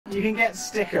You can get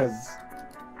stickers.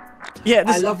 Yeah,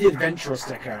 I love the adventurer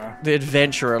sticker. The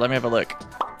adventurer. Let me have a look.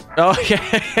 Oh,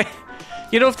 yeah.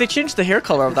 You know, if they changed the hair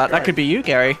color of that could be you,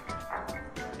 Gary.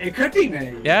 It could be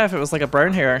me. Yeah, if it was like a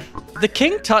brown hair. The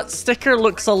King Tut sticker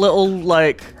looks a little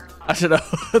like, I don't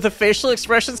know, the facial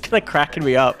expression's kind of cracking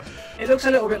me up. It looks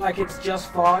a little bit like it's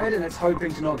just farted and it's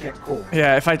hoping to not get caught.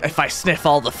 Yeah, if I sniff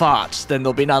all the farts, then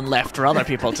there'll be none left for other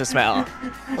people to smell.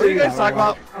 What are you guys talking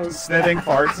about? Sniffing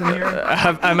farts in here?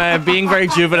 I'm being very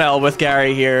juvenile with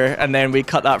Gary here, and then we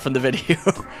cut that from the video.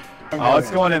 Oh,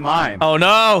 it's going in mine. Oh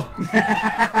no!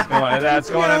 That's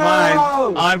going in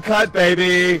mine. Uncut,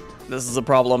 baby. This is a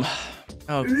problem.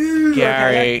 Oh, Ooh,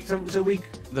 Gary. Okay. So we...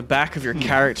 The back of your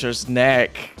character's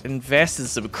neck. Invest in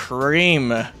some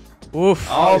cream. Oof.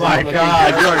 Oh my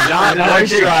god, you are not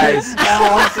moisturized.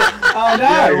 Oh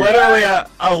no! You're literally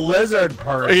a lizard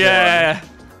person. Yeah.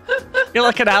 You're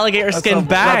like an alligator skin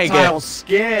bag. Reptile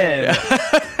skin.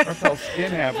 Reptile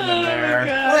skin happening there.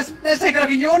 Well, let's take a look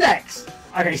at your necks.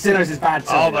 Okay, Sinow's is bad too.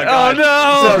 Oh my god. Oh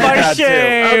no! So My bad too.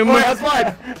 shame! Oh, boy, that's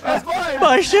mine! That's mine!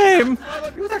 My shame!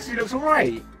 Yours actually looks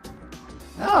alright.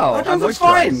 No, Yours looks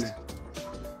fine.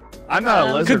 I'm not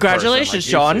a lizard Congratulations,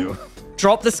 person like Sean.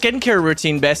 Drop the skincare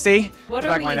routine, bestie. What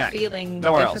Back are my we neck. feeling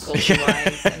Nowhere else.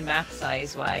 difficulty-wise and map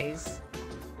size-wise?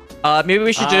 Maybe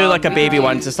we should do like a baby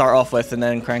one to start off with and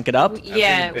then crank it up.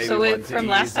 Yeah, baby so one's from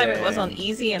last time it was on easy.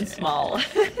 easy and small.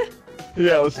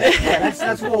 Yeah, let's Yeah,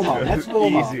 that's warm up. That's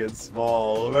warm up. easy and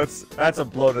small. That's a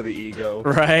blow to the ego.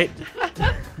 Right?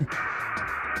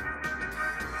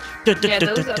 Yeah,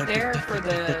 those up there for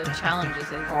the challenges.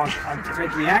 It's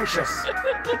making me anxious.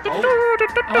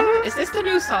 Oh, is this the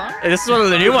new song? This is one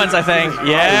of the new ones, I think.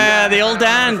 Yeah, the old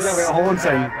dance. It's a little bit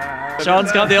haunting.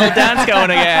 Sean's got the old dance going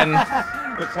again.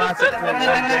 The classic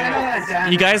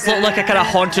You guys look like a kind of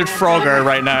haunted Frogger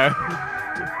right now.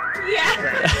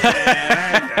 Yeah.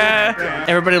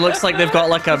 Everybody looks like they've got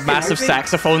like a massive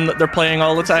saxophone that they're playing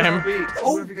all the time.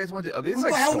 Oh, if you guys want to, are these We've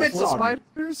like got helmets soulful on.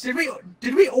 spiders?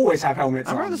 Did we always have helmets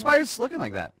I on? remember the spiders looking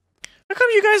like that. How come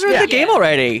you guys are in the game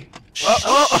already?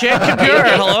 Oh. Shit, computer,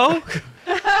 hello?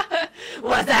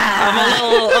 What's I'm that? a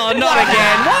little, oh, not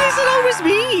again. Why is it always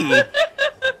me?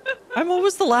 I'm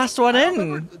always the last one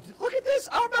in. Look at this.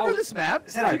 I remember this map.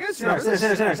 Sinnow, You guys remember this?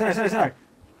 Sinnow.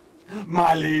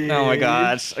 My lead. Oh my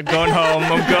god, I'm going home.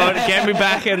 I'm going. Get me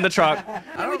back in the truck. I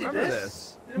don't remember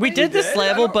this. We did this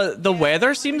level, but the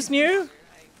weather seems new.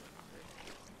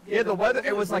 Yeah, the weather.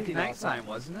 It was like nighttime,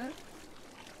 wasn't it?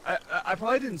 I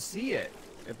probably didn't see it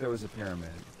if there was a pyramid.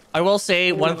 I will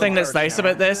say one thing that's nice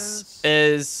about this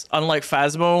is, unlike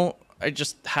Phasmo, I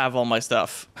just have all my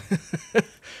stuff.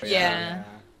 Yeah.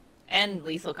 And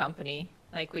Lethal Company.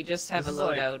 Like, we just have a This is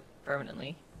like- loadout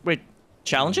permanently. Wait,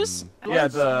 challenges? Yeah,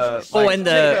 the. Oh, and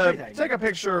the- take a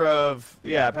picture of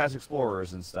past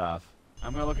explorers and stuff.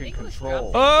 I'm gonna look at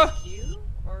control. Q?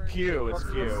 Or Q, it's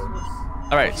Q.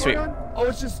 All right, sweet. Oh,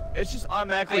 it's just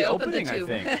automatically I opened opening, the I tube.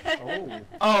 think.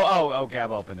 Oh,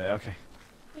 Gab opened it. Okay.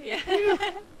 Yeah.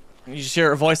 You just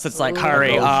hear a voice that's like, hurry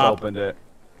Ghost up. opened it.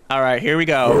 All right, here we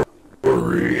go.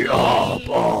 Hurry up.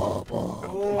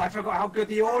 Oh, I forgot how good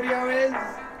the audio is.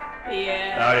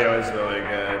 Yeah. Audio is really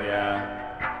good,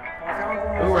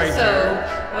 yeah. Oh, right So,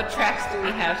 what tracks do we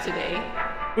have today?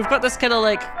 We've got this kind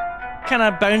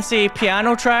of bouncy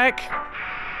piano track.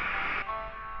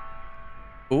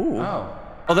 Ooh.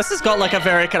 Oh, this has got like a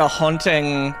very kind of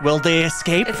haunting, will they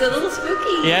escape? It's a little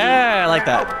spooky. Yeah, I like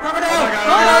that.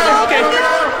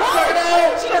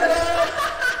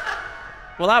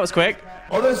 Well, that was quick.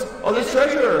 Oh, there's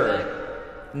treasure.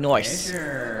 Nice.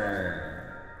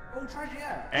 Treasure. Oh, treasure,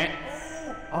 yeah. And,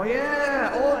 oh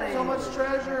yeah. Oh, so much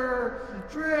treasure.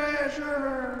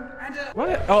 Treasure.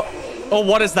 What? Oh,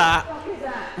 what is that?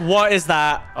 What is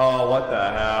that? Oh, what the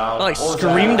hell? I like What was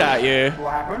screamed that? at you.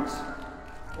 What happens?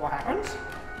 What happens?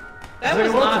 That Is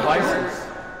was it one not devices?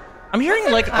 I'm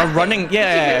hearing like a running.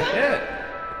 Yeah.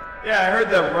 Yeah, I heard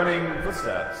the running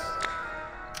footsteps.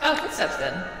 Oh, footsteps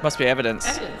then. Must be evidence.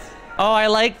 Evidence. Oh, I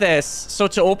like this. So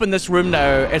to open this room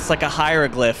now, it's like a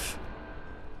hieroglyph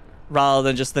rather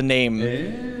than just the name.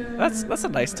 That's a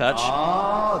nice touch.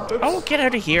 Oh, get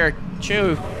out of here.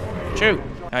 Chew. Chew.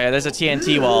 Oh yeah, there's a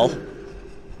TNT wall.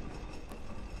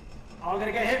 I'm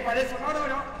gonna get hit by this one. Oh, no,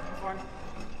 no. It's fine.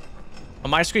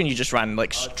 On my screen, you just ran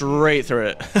like straight through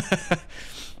it.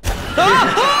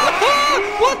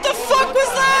 What the fuck was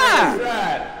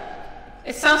that?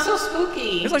 It sounds so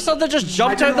spooky. It's like something just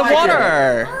jumped out didn't the like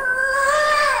water.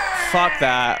 Fuck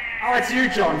that. Oh, it's you,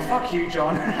 John. Fuck you,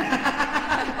 John.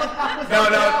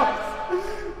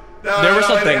 No, There was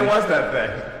something. It was that thing.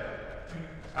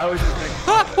 I was just thinking.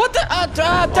 What the? Oh,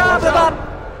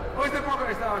 it's the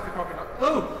crocodile. It's the crocodile.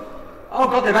 Oh, Oh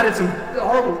god, they've added some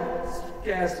horrible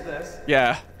scares to this.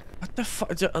 Yeah. What the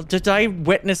fuck? Did I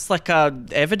witness like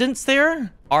evidence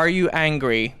there? Are you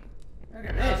angry? Look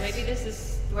at Oh, this. maybe this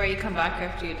is where you come back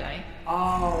after you die.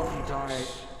 Oh, if you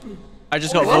die. I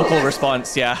just got vocal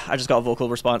response. Yeah, I just got a vocal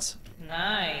response.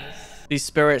 Nice. These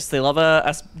spirits, they love a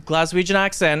Glaswegian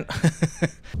accent.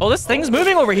 Oh, this thing's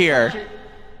moving over here.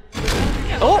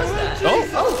 Yeah, Oh, what was that?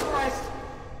 oh, Christ.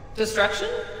 Destruction?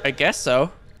 I guess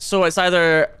so. So it's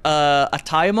either a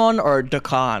Taimon or a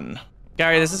Dukan.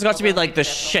 Gary, this has got to be like the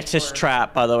shittest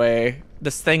trap, by the way.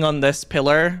 This thing on this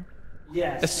pillar.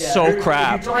 Yes. It's yeah. so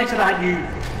crap. If you die to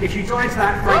that, if you die to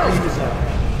that, break you deserve.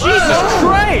 Jesus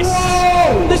Christ!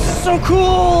 Whoa! This is so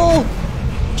cool!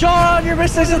 John, you're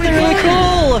missing something really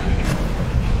cool!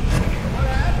 What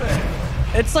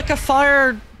happened? It's like a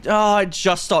fire... Oh, it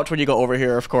just stopped when you got over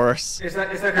here, of course. Is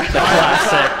that a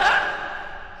Classic.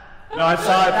 No, I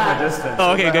saw it from a distance.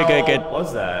 Oh, okay, What the good, good, hell good.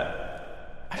 was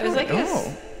that? It was like a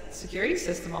know. security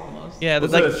system almost. Yeah,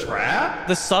 Was like it a trap?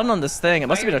 the sun on this thing. It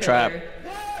must have been a trap. Fire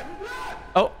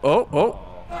Oh, oh, oh.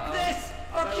 Fuck this!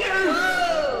 Fuck you!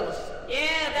 killer.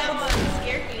 Yeah, that one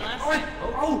scared me last time.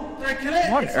 Oh, did I kill it?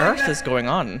 What on It's earth like is going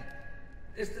on?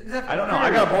 I don't know.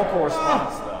 I got a vocal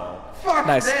response though. Fuck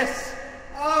Nice. this!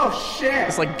 Oh shit!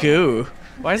 It's like goo.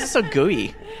 Why is it so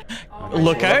gooey?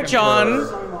 Look out, John.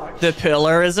 so much. The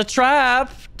pillar is a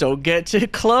trap. Don't get too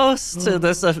close to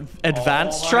this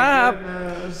advanced trap.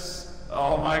 Goodness.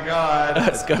 Oh my god.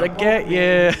 It's gonna get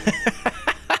you.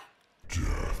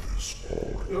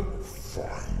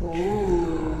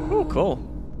 Ooh, cool.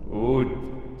 Ooh,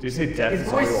 did you say death is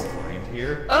all voice- you'll find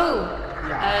here? Oh,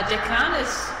 Decan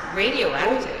is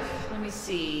radioactive. Let me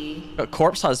see. A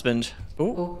corpse husband. Ooh,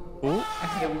 Oh, ooh, I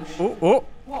think I wish. ooh, ooh.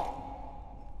 What?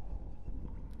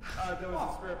 There was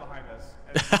a spirit behind us.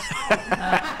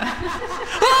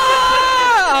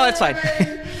 Ah! Oh, it's fine.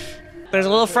 There's a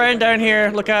little friend down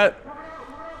here. Look out.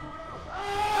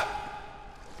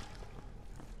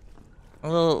 A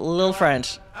little friend.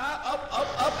 Up.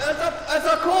 That's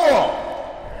not cool.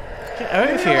 Get out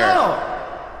of Leave me here. alone.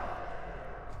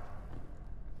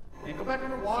 Hey, go back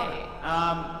underwater.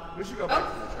 Okay. We should go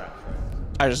back to the trap.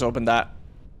 I just opened that.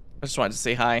 I just wanted to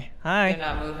say hi. They're Hi.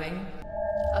 not moving.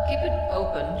 I'll keep it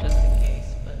open just in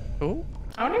case, but Ooh.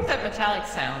 I wonder if that metallic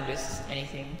sound is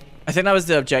anything. I think that was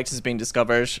the objectives being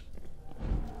discovered.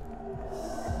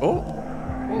 Oh.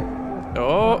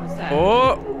 Oh. What's that?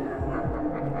 Oh.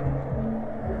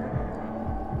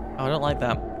 Oh, I don't like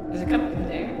that. Does it come from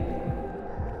there?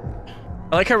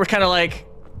 I like how we're kind of like,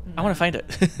 I want to find it.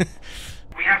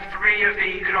 We have 3 of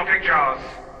the canopic jars.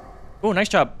 Oh, nice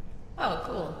job. Oh,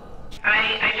 cool.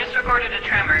 I just recorded a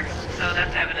tremor, so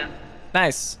that's evident.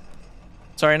 Nice.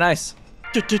 Sorry, nice.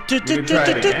 We can try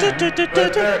it again.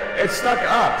 But it's stuck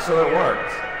up, so it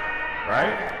worked.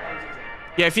 Right?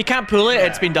 Yeah, if you can't pull it,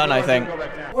 it's been done, I think. Go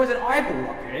back down. What is it? Eyeball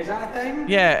rocket? Is that a thing?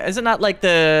 Yeah, isn't that like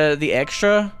the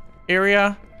extra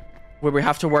area where we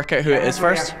have to work out who it is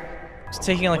first? It's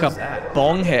taking like What is a that?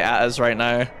 bong hit at us right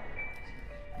now.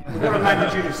 We've got a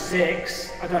magnitude of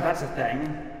 6. I don't know if that's a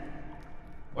thing.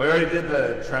 We already did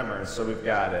the tremors, so we've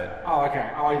got it. Oh,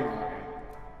 okay. Oh, you okay.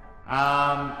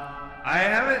 I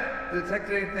haven't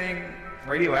detected anything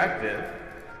radioactive.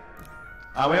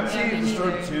 We haven't Yeah, seen me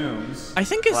disturbed neither. tombs. I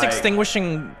think it's Like-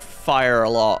 extinguishing fire a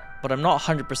lot, but I'm not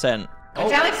 100%.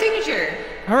 Metallic signature.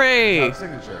 Hooray! No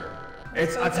signature.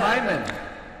 It's a timing.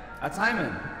 A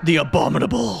timing. The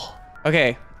abominable.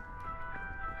 Okay.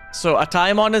 So a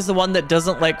Taimon is the one that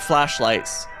doesn't like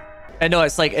flashlights. I know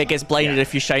it's like it gets blinded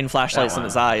if you shine flashlights in one.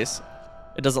 its eyes.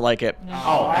 It doesn't like it.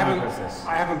 Oh, I haven't, what is this?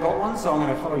 I haven't got one, so I'm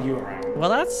going to follow you around. Well,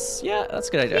 that's a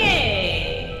good idea.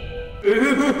 Yay!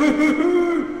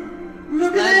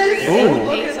 Look at this! Ooh.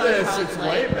 Look at this, it's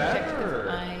way better.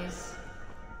 Eyes.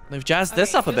 They've jazzed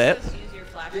this up a bit. Just use your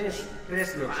flashlight.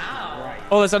 This looks Wow. great.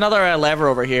 Oh, there's another lever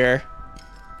over here.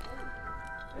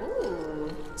 Ooh,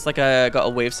 It's like got a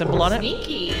wave symbol on it.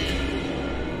 sneaky.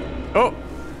 Oh,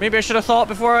 maybe I should have thought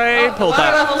before I Oh, pulled water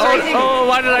that. levels rising. Oh,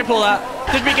 why did I pull that?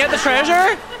 Did we get the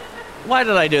treasure? Why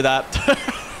did I do that?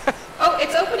 Oh,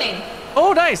 it's opening.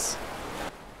 Oh, nice.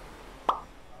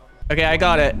 Okay, I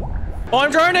got it. Oh, I'm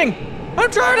drowning. I'm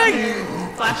drowning.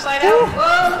 Flashlight out.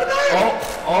 Whoa, look at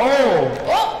that.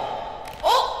 Oh!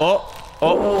 Oh, oh.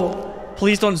 Oh.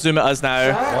 Please don't zoom at us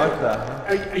now. What the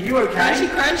heck? Are you okay? Crunchy,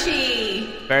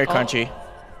 crunchy. Very crunchy.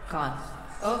 Gone.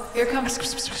 Oh, here comes.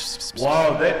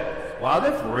 Whoa,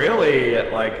 they've really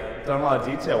like done a lot of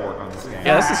detail work on this game.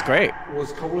 Yeah, this is great. It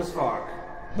was cool as fuck.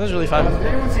 This is really fun. Did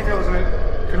anyone see there was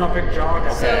a canopic jar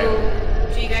down there?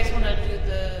 So, do you guys want to do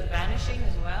the vanishing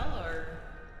as well, or?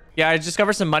 Yeah, I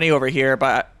discovered some money over here,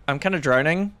 but I'm kind of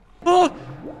drowning. Oh,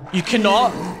 You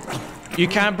cannot. You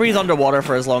can't breathe underwater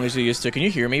for as long as you used to. Can you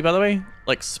hear me, by the way?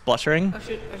 Like spluttering. Oh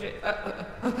shit! Oh shit!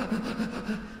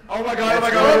 Oh my god!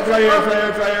 It's right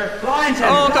here! Blind him!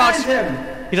 Oh blind god!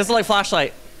 him! He doesn't like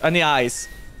flashlight in the eyes.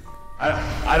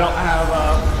 I don't have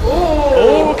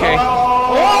Oh, okay.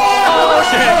 Oh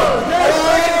shit!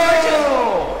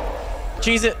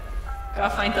 Jeez it.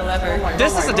 Gotta find the lever.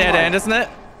 This is a dead end, isn't it?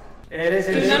 It is.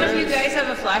 Do none of you guys have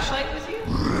a flashlight with you?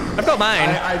 I've got mine.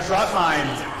 I dropped mine.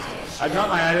 I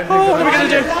didn't think Oh, what are we that-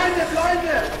 gonna do? Blind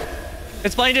it!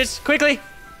 It's blinded. Quickly.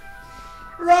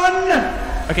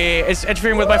 Run! Okay, it's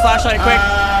interfering with my flashlight. Quick.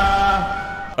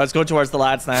 Oh, it's going towards the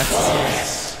lads now.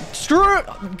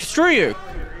 Screw you.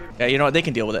 Yeah, you know what? They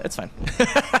can deal with it. It's fine.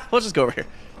 We'll just go over here.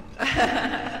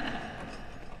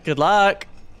 Good luck.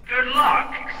 Good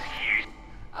luck. Excuse.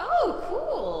 Oh,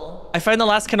 cool. I found the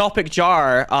last canopic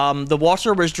jar. The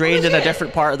water was drained in a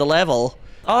different part of the level.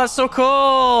 Oh, that's so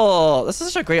cool. This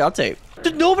is such a great update.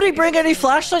 Did nobody bring any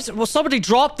flashlights? Well, somebody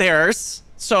dropped theirs.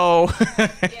 So,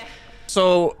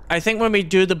 so I think when we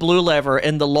do the blue lever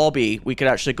in the lobby, we could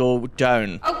actually go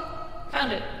down. Oh,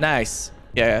 found it. Nice.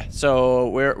 Yeah. So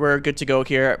we're good to go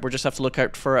here. We just have to look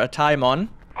out for a time on.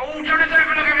 Oh, turn it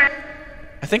over.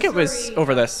 I think it was Sorry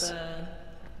over about this. the-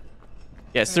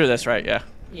 Yeah, it's through this, right? Yeah.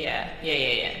 Yeah.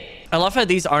 I love how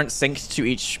these aren't synced to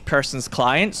each person's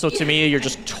client. So to me, you're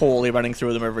just totally running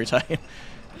through them every time.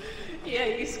 Yeah,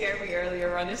 you scared me earlier,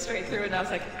 running straight through, and I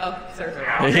was like, oh, server.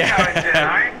 How's it going,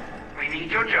 Sinow? We need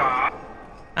your job.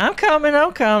 I'm coming.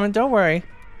 Don't worry.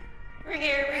 We're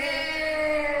here.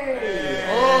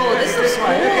 Oh, this is cool.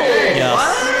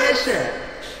 Yes.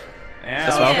 Yeah,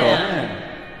 That's welcome.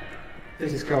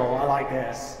 This is cool. I like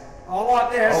this. I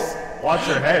like this. Watch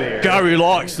your head here. Gary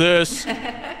likes this.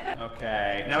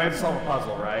 Okay. Now we have to solve a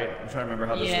puzzle, right? I'm trying to remember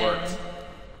how this Yeah. works.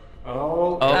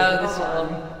 Oh. Oh, this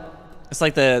one. It's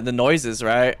like the noises,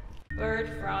 right?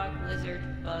 Bird, frog,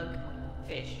 lizard, bug,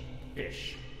 fish.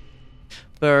 Fish.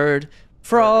 Bird,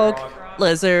 frog,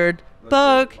 lizard,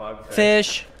 bug, bug,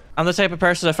 fish. I'm the type of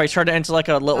person, if I turn it into like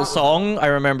a little song, I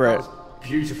remember it.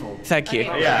 Beautiful. Thank you.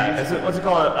 Yeah. What's it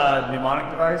called? A mnemonic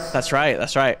device? That's right.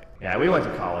 Yeah, we went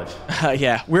to college.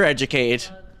 Yeah, we're educated.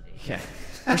 Yeah.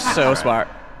 We're so smart.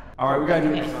 All right, we gotta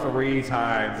do it 3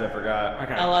 times. I forgot.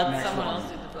 Okay. I'll let next someone one.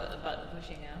 else do the button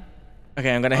pushing now.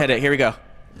 Okay, I'm gonna hit it. Here we go.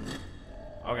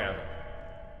 Okay.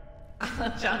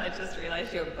 John, I just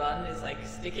realized your bun is like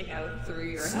sticking out through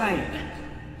your Snake, head.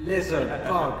 lizard,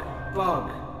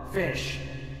 bug, fish,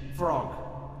 frog.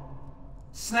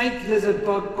 Snake, lizard,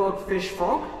 bug, fish,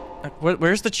 frog?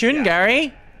 Where's the tune,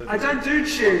 Gary? I don't do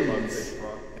tunes.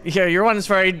 Yeah, your one is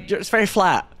it's very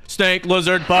flat. Snake,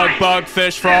 lizard, bug,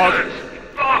 fish, frog.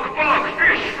 Bug,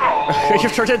 fish, frog.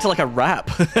 You've turned it into like a rap.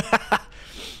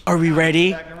 Are we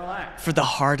ready Back and relax. for the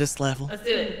hardest level? Let's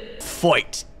do it.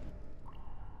 Fight.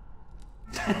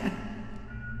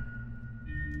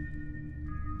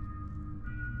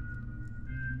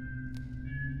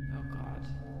 Oh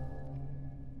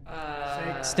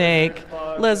god. Snake,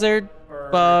 lizard,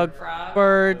 bug, Frog.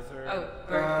 bird, Oh,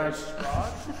 bird.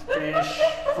 Fish,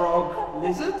 frog,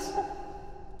 lizard?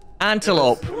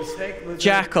 antelope, Snake, lizard,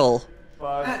 jackal,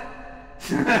 bug.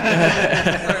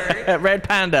 red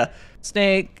panda,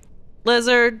 snake,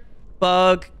 lizard,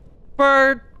 bug,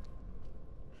 bird,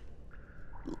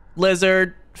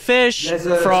 lizard, fish,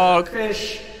 Lizard, frog.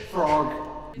 fish, frog.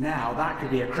 Now that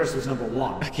could be a Christmas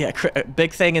 #1. Yeah,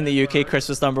 big thing in the UK,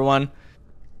 Christmas #1.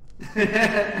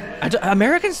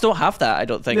 Americans don't have that, I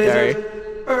don't think, Gary.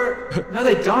 No,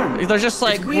 they don't. They're just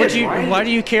like, It's weird, right? why do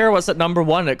you care what's at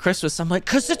 #1 at Christmas? I'm like,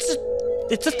 cause it's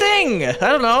a thing. I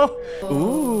don't know.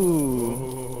 Ooh.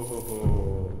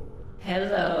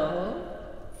 Hello.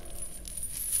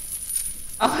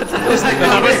 Oh, it's That was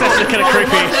actually kind of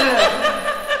creepy.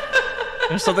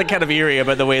 There's something kind of eerie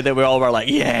about the way that we all were like,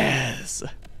 yes.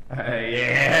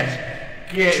 Yeah.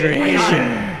 Get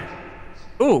Treasure.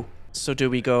 Ooh. So do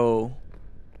we go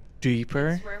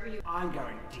deeper? wherever you. I'm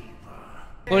going deeper.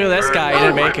 Look at this guy, he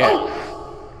didn't make it.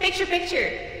 Oh, Picture.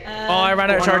 I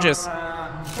ran out of charges.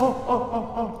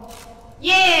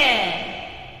 Yeah.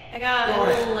 I got a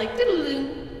little like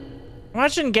doodle-doo.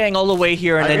 Imagine getting all the way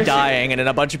here and then guess you- dying, and then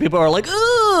a bunch of people are like,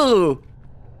 ooh!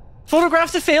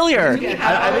 Photograph the failure!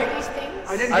 I think These things.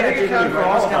 I didn't I get think it it counted for right.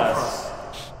 all Let's of count for us.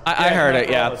 I heard it,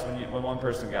 yeah. When one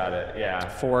person got it, yeah.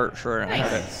 For sure. I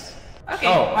heard it. Okay.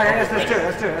 Oh, Okay, let's do it.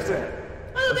 Let's do it. let's do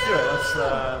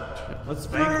it. Let's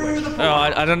vanquish. Oh,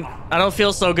 I don't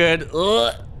feel so good.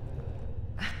 Ugh.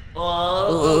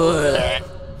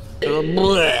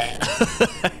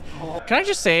 Can I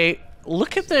just say,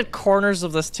 look at the corners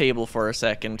of this table for a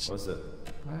second. What's it?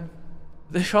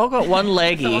 They've all got one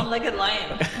leggy. The one-legged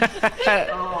lion.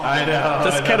 I know.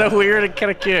 That's kind of weird and kind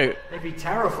of cute. They'd be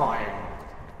terrifying.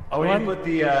 Oh, we didn't put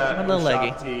the little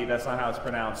leggy. T. That's not how it's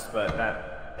pronounced, but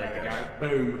that. There we go.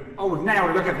 Boom. Oh,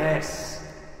 now look at this.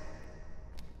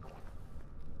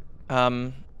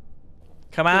 Come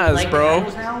at us, bro.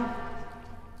 Candles now?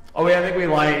 Oh, yeah, I think we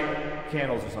light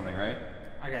candles or something, right?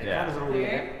 Okay, Yeah. candles are all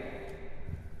here.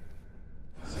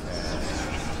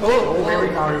 Oh, There we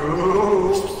go.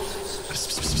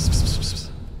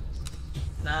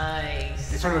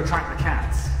 nice. It's trying to attract the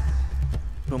cats.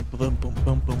 Boom, boom, boom,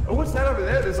 boom, boom. Oh, what's that over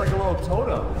there? There's like a little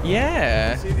totem.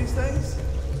 Yeah. See these things?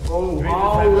 Oh,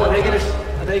 are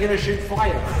they gonna shoot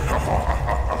fire?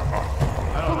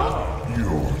 I don't know.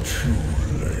 You're too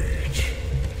late.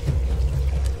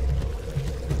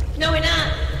 No, we're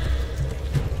not.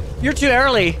 You're too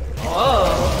early.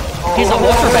 Whoa. He's a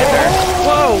waterbender.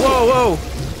 Whoa, whoa, whoa.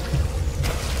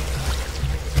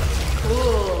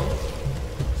 Cool.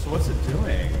 So what's it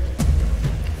doing?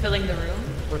 Filling the room.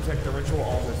 Protect the ritual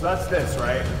altar. So that's this,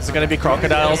 right? Is it gonna be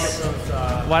crocodiles?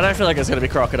 Why do I feel like it's gonna be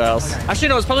crocodiles? Actually,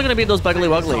 no, it's probably gonna be those buggly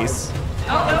wugglies.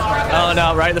 Oh, no, crocodiles. Oh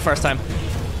no, right the first time.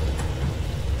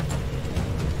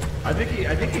 I think he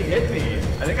hit me.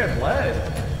 I think I bled.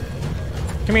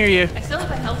 Come here, you. I still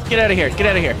have a health. Get out of here. Get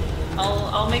out of here.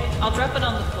 I'll drop it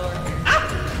on the floor.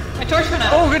 Ah! My torch went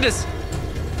out. Oh goodness.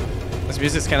 This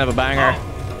music's kind of a banger.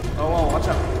 Oh, watch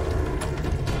out.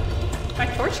 My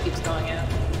torch keeps going out.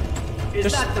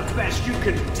 Is that the best you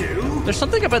can do? There's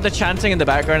something about the chanting in the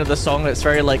background of the song that's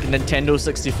very like Nintendo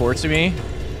 64 to me.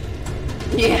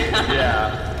 Yeah.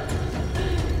 Yeah.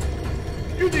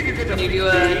 You think you could Can you do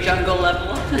a jungle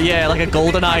level? Yeah, like a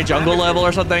GoldenEye jungle level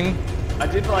or something. I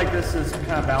did like this is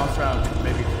kind of balanced around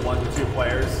maybe 1 to 2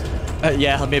 players.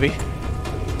 Yeah, maybe.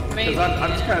 Maybe. Because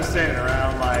I'm just kind of standing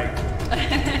around like.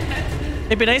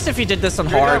 It'd be nice if you did this on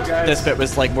Here you go, hard. guys. This bit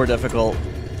was like more difficult.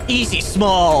 Easy,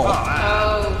 small.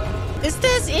 Oh. Is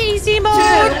this easy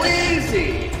mode? Too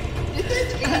easy.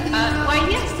 Why,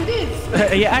 yes, it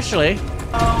is. Yeah, actually.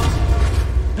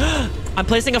 I'm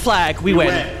placing a flag. We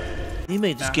win. You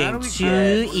made this Now, how game do we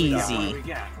too get- easy.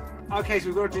 Yeah. Okay, so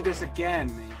we've got to do this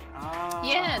again.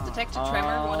 Yeah, detect a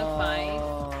tremor, 1 of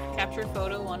 5. Capture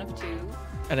photo, 1 of 2.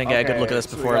 I didn't get a good look at this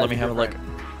Okay, so before. we Let gotta me do have a look.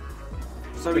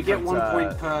 So we get different, 1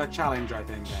 point per challenge, I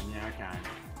think. Then, yeah, okay.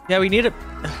 Yeah, we need a.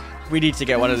 We need to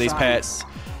get one of these pets.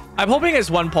 I'm hoping it's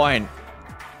 1 point.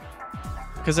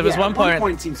 Because if it's Yeah, 1 1 point,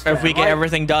 point seems if we fair, get right?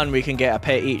 everything done, we can get a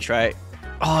pet each, right?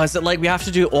 Oh, is it like we have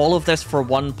to do all of this for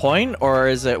 1 point, or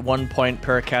is it 1 point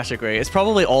per category? It's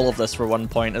probably all of this for 1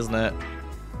 point, isn't it?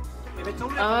 If it's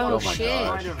only Oh, one, shit. it's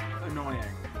kind of annoying.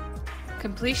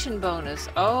 Completion bonus.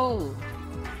 Oh.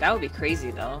 That would be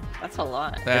crazy, though. That's a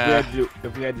lot.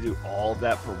 If we had to do all of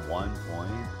that for 1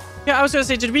 point. Yeah, I was gonna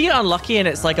say, did we get unlucky and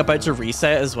it's like about to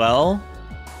reset as well?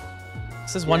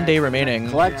 This is 1 day remaining.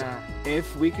 Collect. Yeah.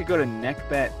 If we could go to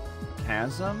Neckbet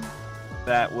Chasm,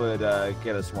 that would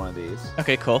get us one of these.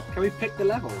 Okay, cool. Can we pick the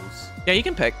levels? Yeah, you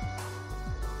can pick.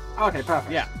 Okay,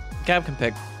 perfect. Yeah. Gab can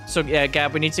pick. So yeah,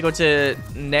 Gab, we need to go to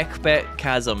Neckbet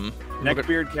Chasm.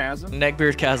 Neckbeard Chasm.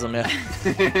 Neckbeard Chasm, yeah.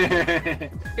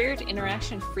 Spirit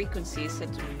interaction frequency is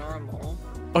set to normal.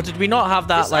 Oh, did we not have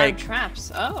that Disarm like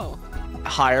traps. Oh.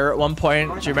 higher at one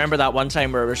point? Do you remember that one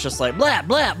time where it was just like blah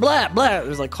blah blah blah? It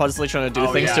was like constantly trying to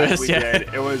do things to us. We Yeah.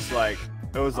 did. It was like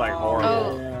horrible.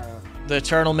 Oh. Yeah. The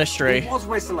eternal mystery. He was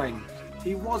whistling.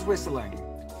 He was whistling.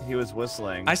 He was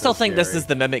whistling. I still So think this scary. is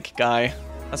the mimic guy.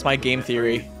 That's my game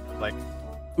theory. like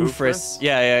Oofris.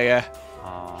 Yeah.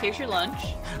 Here's your lunch.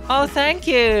 Oh, thank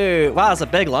you. Wow, it's a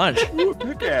big lunch. Ooh,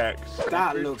 pickaxe.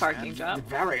 That looks Parking job.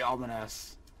 very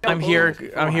ominous. I'm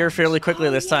here fairly quickly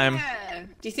this time. Yeah.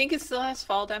 Do you think it still has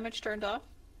fall damage turned off?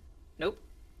 Nope.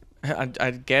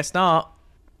 I guess not.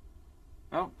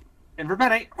 Oh, in for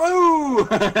Benny. Woo!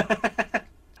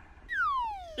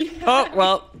 Oh,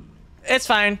 well, it's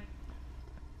fine.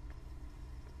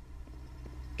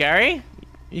 Gary,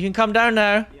 you can come down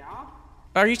now. Yeah.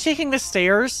 Are you taking the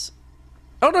stairs?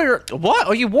 Oh no, you're what?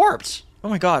 Oh, you warped. Oh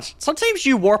my god. Sometimes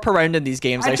you warp around in these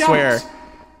games, I swear.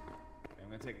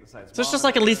 I'm gonna take the side. So it's just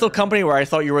like a Lethal Company where I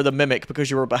thought you were the mimic because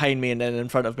you were behind me and then in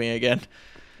front of me again.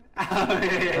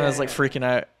 I was like freaking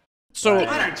out. So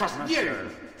I don't trust you.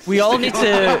 we all need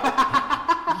to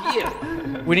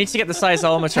Yeah. we need to get the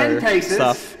seismometer 10 paces.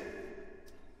 stuff.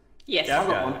 Yes. I've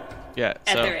got one. Yeah.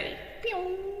 At So the ready.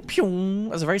 Pew. pew,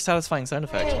 that's a very satisfying sound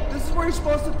effect. This is where you're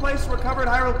supposed to place recovered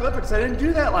hieroglyphics. I didn't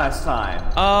do that last time.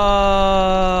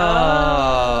 Oh.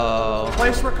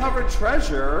 Place recovered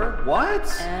treasure. What?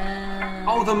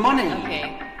 Oh, the money.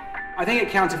 Okay. I think it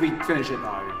counts if we finish it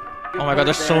though. Oh my god,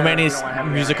 there's so many We don't have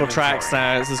any musical tracks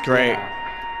inventory. now. This is great.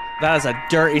 That is a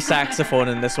dirty saxophone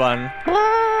in this one.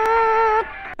 Oh,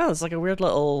 it's like a weird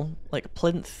little like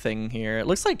plinth thing here. It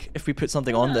looks like if we put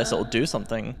something on this, it'll do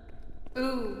something.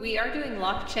 Ooh, we are doing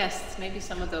locked chests. Maybe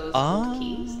some of those old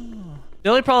keys. The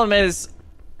only problem is,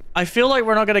 I feel like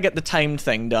we're not gonna get the timed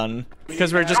thing done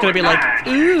because we're just gonna be like,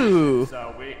 ooh.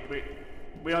 So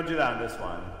we don't do that on this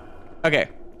one. Okay.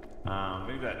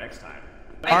 We do that next time.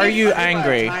 Are you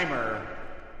angry? Timer.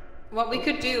 What we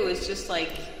could do is just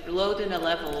like load in a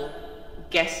level,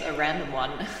 guess a random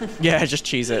one. Yeah, just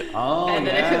cheese it. Oh, and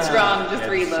then if it's wrong, just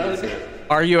reload.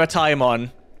 Are you a time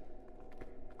on?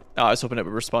 Oh, I was hoping it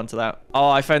would respond to that. Oh,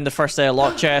 I found the first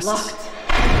lock chest. Locked.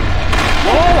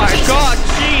 Oh my god,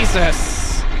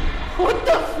 Jesus! What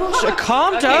the fuck?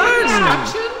 Calm down!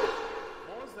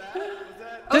 What was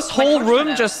that? This whole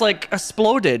room just like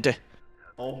exploded.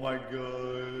 Oh my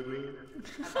god.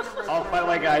 Oh, by the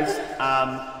way, guys,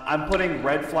 I'm putting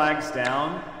red flags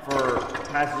down for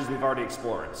passages we've already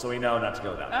explored, so we know not to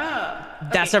go down. Oh.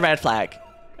 That's a red flag.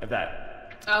 At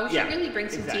that. Oh, we should Yeah, really bring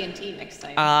some exactly. TNT next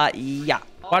time. Yeah.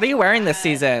 What are you wearing this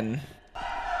season?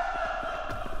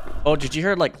 Oh, did you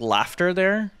hear like laughter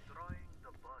there?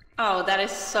 Oh, that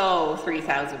is so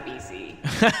 3000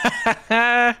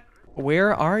 BC.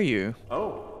 Where are you?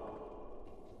 Oh.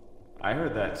 I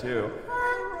heard that too.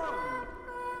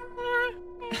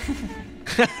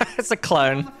 It's a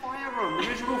clown. Fire room, the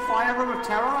visual fire room of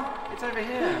terror. It's over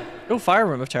here. Oh, fire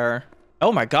room of terror.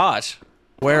 Oh my god.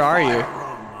 Where are you?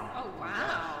 Oh,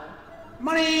 wow.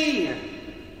 Money.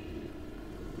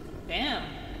 Damn.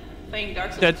 Playing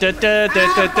Dark Souls.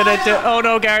 Oh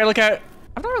no, Gary, look out.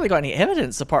 I've not really got any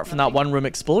evidence apart from that one room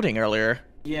exploding earlier.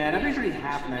 Yeah, nothing's really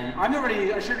happening. I'm not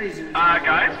really. I should really.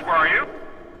 Guys, where are you?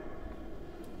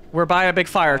 We're by a big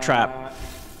fire trap.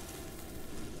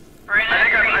 We're in a I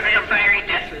think crazy I'm fiery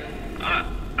death room.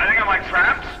 I think I'm like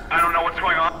trapped. I don't know what's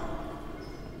going on.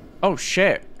 Oh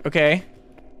shit. Okay.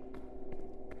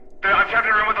 I'm trapped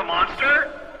in a room with a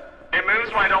monster. It moves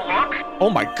when I don't look. Oh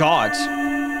my god.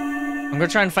 I'm gonna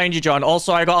try and find you, John.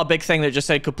 Also, I got a big thing that just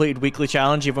said completed weekly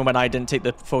challenge even when I didn't take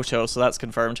the photo, so that's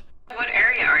confirmed. What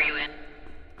area are you in?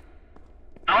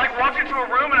 I like walked into a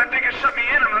room and I think it shut me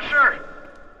in. I'm not sure.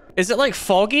 Is it like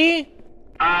foggy?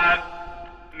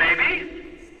 Maybe.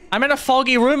 I'm in a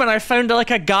foggy room and I found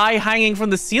like a guy hanging from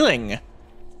the ceiling.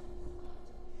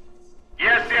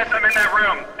 Yes, I'm in that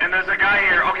room, and there's a guy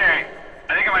here. Okay,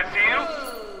 I think I might see you.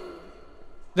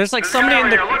 There's like There's a somebody guy in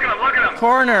over the here. Look at him.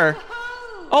 corner.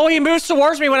 Oh, he moves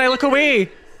towards me when I look away.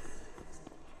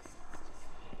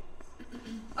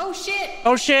 Oh, shit.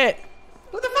 Oh shit.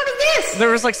 Who the fuck is this? There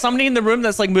was like somebody in the room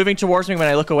that's like moving towards me when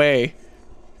I look away.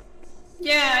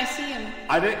 Yeah, I see him.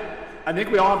 I think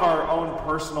we all have our own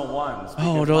personal ones.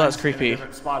 Oh, because no, that's mine's in a creepy.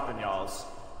 different spot than y'all's.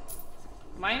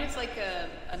 Mine is like a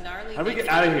gnarly. How do we get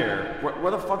out of here?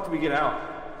 Where the fuck do we get out?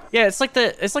 Yeah, it's like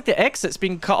the exit's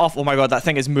being cut off. Oh my god, that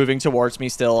thing is moving towards me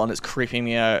still and it's creeping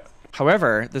me out.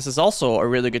 However, this is also a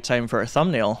really good time for a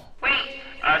thumbnail. Wait.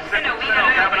 Sinow,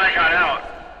 Gab and I got out.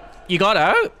 You got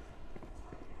out?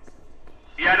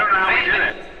 Yeah, I don't know how we did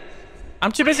it.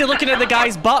 I'm too busy looking at the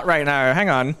guy's butt right now. Hang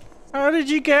on. How did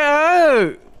you get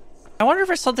out? I wonder if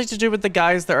it's something to do with the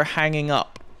guys that are hanging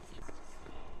up.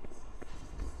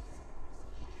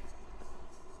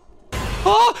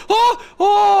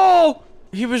 Oh!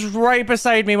 He was right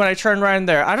beside me when I turned around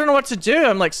there. I don't know what to do.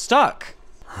 I'm like stuck.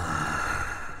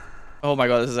 Oh my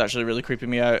god, this is actually really creeping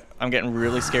me out. I'm getting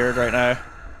really scared right now.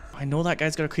 I know that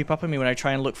guy's gonna creep up on me when I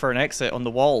try and look for an exit on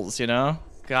the walls, you know?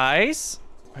 Guys?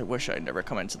 I wish I'd never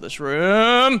come into this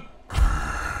room.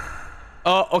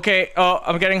 Oh, okay. Oh,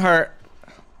 I'm getting hurt.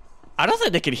 I don't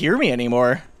think they can hear me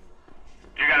anymore.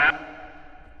 You got out?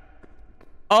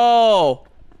 Oh,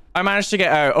 I managed to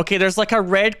get out. Okay, there's like a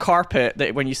red carpet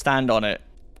that when you stand on it.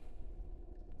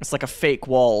 It's like a fake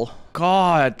wall.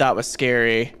 God, that was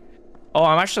scary. Oh,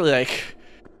 I'm actually like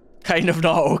kind of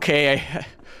not okay.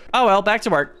 Oh well, back to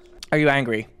work. Are you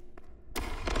angry?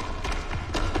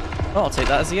 Oh, I'll take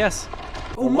that as a yes.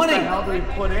 Oh, money. What the hell did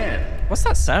we put in? What's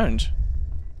that sound?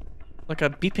 Like a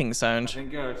beeping sound. Been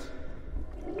good.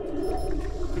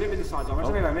 Could it be the sides? I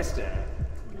wonder if I missed it.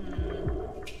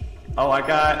 Oh, I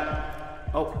got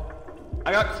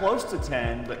close to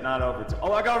 10, but not over 10.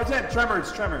 Oh, I got over 10.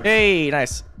 Tremors. Hey,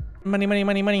 nice. Money, money,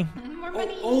 money, money. More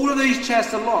money. All of these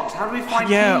chests are locked. How do we find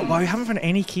Yeah, keys? well, we haven't found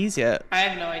any keys yet. I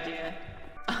have no idea.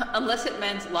 Unless it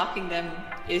meant locking them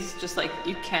is just like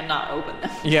you cannot open them.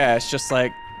 Yeah, it's just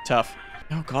like tough.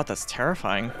 Oh god, that's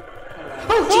terrifying.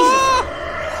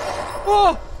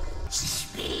 Oh,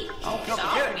 Oh, come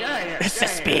on, get out of here. It's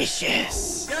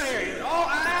suspicious. Get out of here. Oh,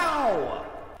 ow.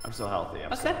 I'm so healthy.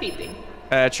 What's that beeping?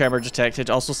 Tremor detected.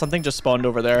 Also, something just spawned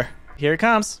over there. Here it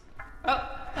comes. Oh,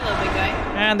 hello, big guy.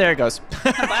 And there it goes.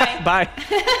 Bye. Bye.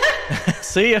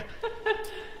 See ya.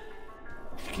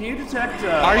 Can you detect?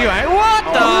 Are you out? What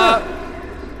the?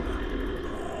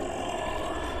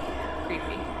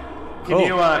 Creepy. Can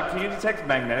you detect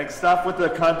magnetic stuff with the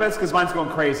compass? Because mine's going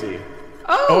crazy.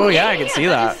 Oh, yeah, I can see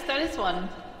that. That is one.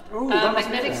 Ooh, that must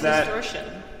be Magnetic it.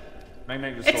 distortion.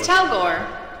 Magnetic distortion. It's Talgor.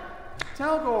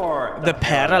 Talgor. The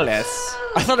perilous.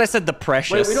 I thought I said the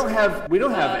precious. Wait, we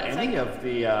don't have any of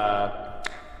the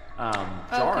jars.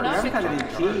 We haven't had any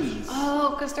keys. Oh,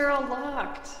 because they're all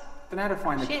locked. Don't know how to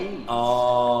find the Shit. keys.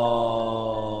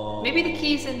 Oh. Maybe the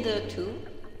key's in the tube?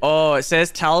 Oh, it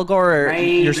says Talgor.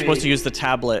 Maybe. You're supposed to use the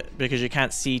tablet because you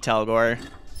can't see Talgor.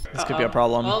 This could be a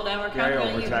problem. Well, then we're Gary counting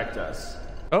will on you. protect us.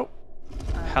 Oh.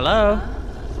 Hello.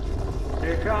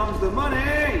 Here comes the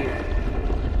money.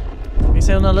 You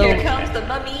sound a little. Here comes the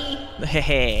mummy.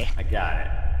 Hey. I got it.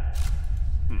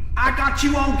 I got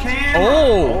you on camera.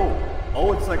 Oh.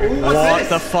 Oh, it's like a. What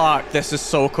the fuck? This is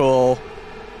so cool.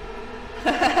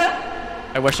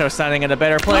 I wish I was standing in a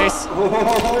better place.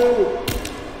 Oh.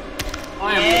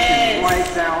 I am looking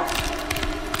right out.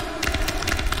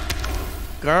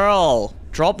 Girl,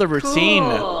 drop the routine.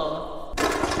 Cool.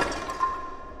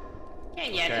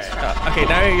 Yeah, just Okay,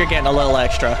 now you're getting a little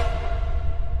extra.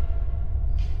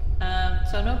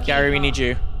 so no key. Gary, we need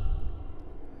you.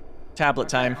 Tablet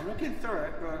time. I'm looking through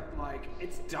it, but like,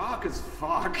 it's dark as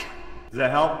fuck. Does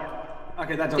that help?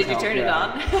 Okay, that does Did you help, turn it yeah.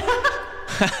 on?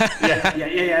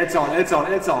 Yeah, it's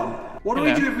on. What do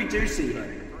we do if we do see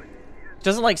him?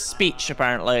 Doesn't like speech,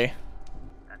 apparently.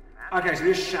 Okay, so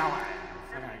just shout at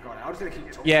him. Okay, got it. I'm just gonna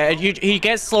keep talking. Yeah, he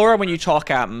gets slower when you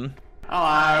talk at him.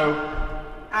 Hello.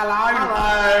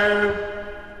 Hello.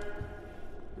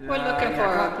 We're looking for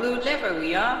a blue lever,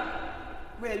 we are.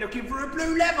 We're looking for a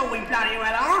blue lever, we bloody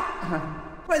well are.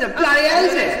 Where the bloody hell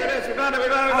is it? We found it.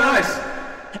 Oh, nice.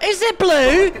 Is it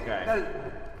blue? Okay.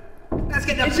 Let's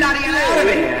get the bloody hell out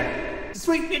of here.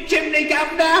 Sweep your chimney,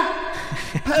 governor.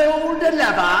 Pull the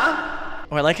lever.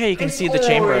 Oh, I like how you can It's see the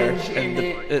chamber. orange In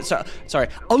in the, sorry.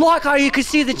 I like how you can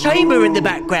see the chamber in the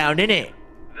background, innit?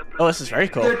 Oh, this is very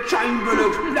cool. The chamber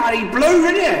looks bloody blue,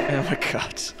 isn't it? Oh my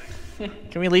god.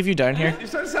 Can we leave you down here? You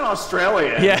start to sound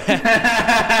Australian. Yeah.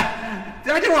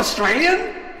 Did I do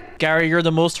Australian? Gary, you're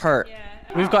the most hurt.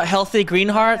 We've got healthy green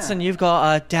hearts and you've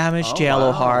got a damaged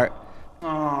yellow heart.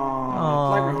 Oh,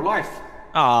 like real life.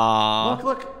 Aww.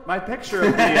 Look, my picture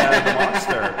of the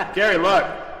monster. Gary, look.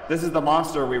 This is the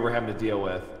monster we were having to deal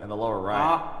with in the lower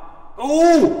right.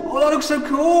 Oh, that looks so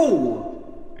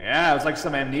cool. Yeah, it was like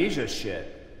some amnesia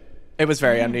shit. It was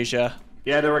very amnesia.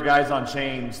 Yeah, there were guys on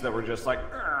chains that were just like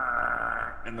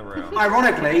in the room.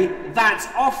 Ironically, that's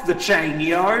off the chain,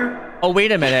 yo. Oh,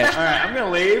 wait a minute. All right, I'm gonna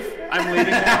leave. I'm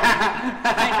leaving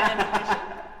now.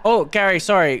 Oh, Gary,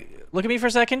 sorry. Look at me for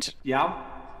a second. Yeah.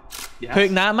 Yes.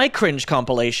 Putting that in my cringe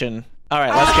compilation. All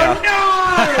right, let's go.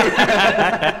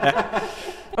 No!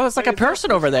 Oh, it's like a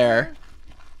person over there.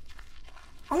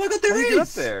 Oh my god, there Get up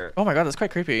is. there. Oh my god, that's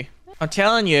quite creepy. I'm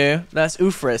telling you, that's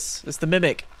Ufris. It's the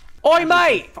mimic. Oi,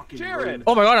 mate! Fucking Jared.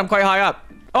 Oh my god, I'm quite high up.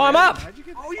 Oh, I'm up! How'd you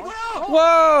get? Oh, you went up.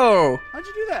 Whoa! How'd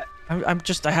you do that?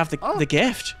 I have the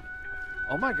gift.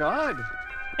 Oh my god.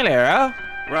 Hello.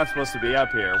 We're not supposed to be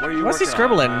up here. What are you? What's he working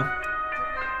scribbling? On, huh?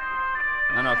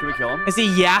 I don't know. Can we kill him? Is he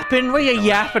yapping? What are you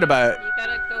yapping about? You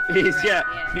gotta go for He's the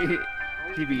right,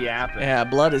 He'd be yapping. Yeah,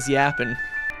 blood is yapping.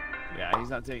 Yeah, he's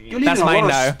not taking. You're it. That's leaving a mine lot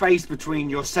now. of space between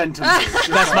your sentences.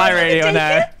 That's my radio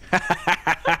now.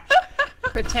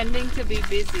 Pretending to be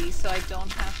busy so I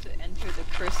don't have to enter the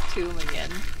cursed tomb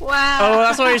again. Wow. Oh,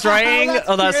 that's what he's writing?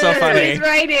 Oh, that's so funny. He's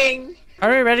writing.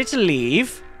 Are we ready to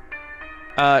leave?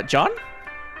 John?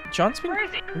 John's been... Where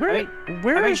is he?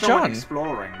 Where is John?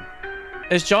 Exploring.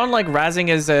 Is John like razzing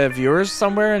his viewers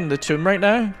somewhere in the tomb right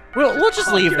now? We'll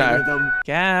just leave now.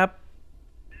 Gap.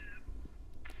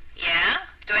 Yeah?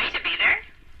 Do I need to be there?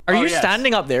 Are you yes.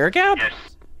 standing up there, Gab? Yes.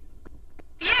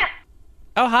 Yeah.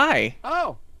 Oh, hi.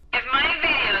 Oh. If my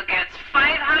video gets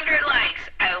 500 likes,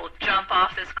 I will jump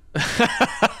off this.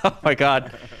 Oh my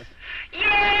god.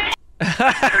 Yeah!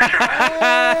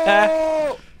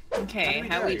 Okay,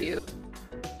 how we do?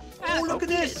 Oh, look at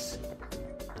this.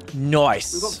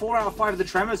 Nice. We've got 4 out of 5 of the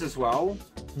tremors as well.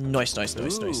 Nice. Ooh,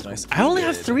 I only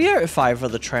have good. 3 out of 5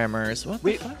 of the tremors. What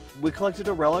the fuck? We collected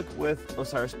a relic with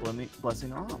Osiris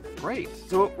blessing off. Great.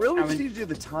 So really, we just mean- need to do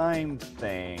the time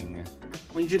thing.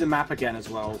 We need to do the map again as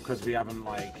well, because we haven't,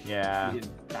 like... Yeah. We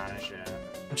didn't banish it.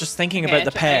 I'm just thinking Okay, about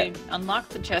the pet. Unlock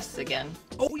the chests again.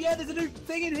 Oh yeah, there's a new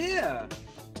thing in here.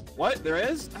 What? There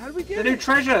is? How did we get The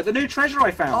new treasure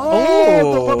I found.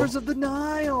 Oh, the Oh. Rubbers of the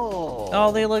Nile.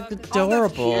 Oh, they look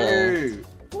adorable. Cute.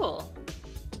 Cool.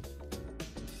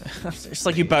 It's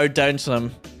like you bowed down to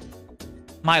them.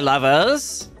 My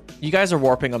lovers. You guys are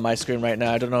warping on my screen right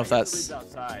now. I don't know if that's...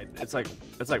 outside. It's like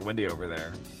windy over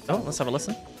there. Oh, let's have a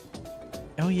listen.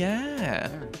 Oh, yeah.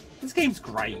 This game's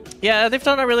great. Yeah, they've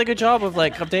done a really good job of,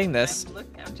 like, updating this. Look,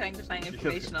 I'm trying to find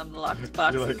information on the locked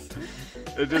boxes.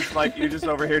 It's just like you're just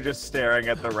over here just staring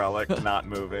at the relic, not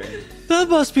moving. That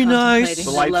must be nice.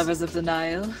 The lights- lovers of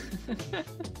denial.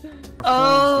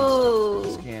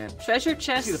 Oh! Can't. Treasure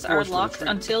chests the are force locked retreat.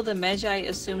 until the Magi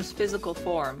assumes physical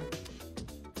form.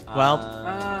 Well,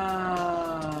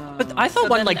 but I thought So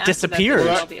one, then like, after that, disappeared. they'll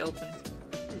all be open.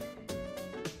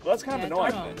 Well, that's kind of Yeah, I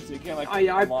annoying. don't know. Then, so you can't like.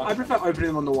 I prefer opening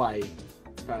them on the way.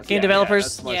 First. Game developers.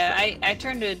 that's much Yeah, better. I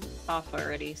turned it off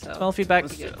already, so... Smell feedback.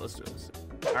 Let's do it. Let's do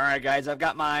it. All right, guys. I've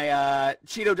got my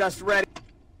Cheeto dust ready.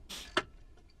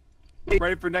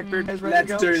 Ready for neckbeard? Guys, ready Let's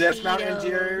to go? do this, Mountain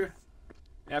Dew.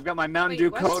 Yeah, I've got my Mountain Wait, Dew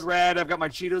what's- Code Red. I've got my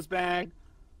Cheetos bag.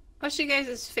 What's you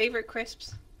guys' favorite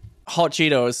crisps? Hot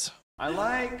Cheetos. I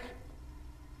like.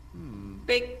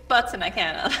 Big butts and I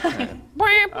can't.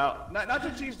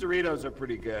 Nacho cheese Doritos are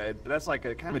pretty good, but that's like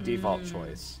a kind of a default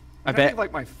choice. I I'm trying to bet- think of,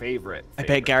 like my favorite. I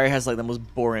bet Gary has, like, the most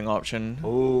boring option.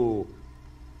 Ooh,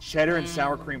 cheddar and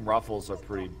sour cream ruffles are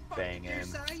pretty banging.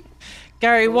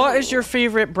 Gary, what is your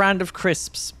favorite brand of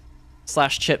crisps /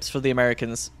 chips for the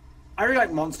Americans? I really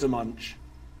like Monster Munch.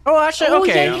 Oh, actually, Oh,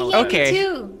 okay. yeah, me Okay.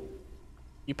 too.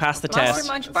 You passed the Monster test.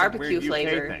 Munch That's a barbecue weird UK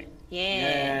flavor. thing. Yeah.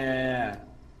 Yeah.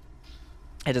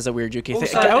 It is a weird UK thing.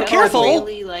 Also, Oh, I careful!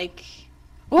 Really like...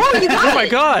 Oh, you got Oh my it!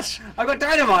 gosh! I got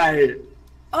dynamite.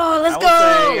 Oh, let's I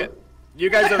will go! say, you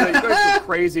guys are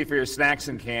crazy for your snacks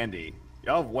and candy.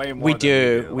 Y'all have way more. We than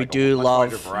do. do. We Like, do a much love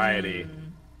wider variety.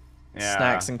 Yeah.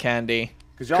 Snacks and candy.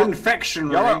 Because y'all,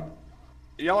 Confectionery.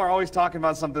 y'all are always talking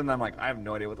about something that I'm like, I have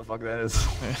no idea what the fuck that is.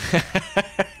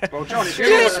 Well, John, if you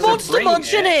There's want us to Monster bring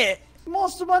Munch in it!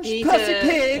 Monster Munch, You need Percy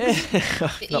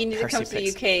to- Pig, You need to come to the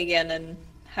UK again and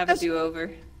have a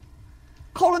do-over.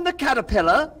 Colin the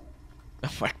Caterpillar, Oh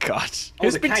my god.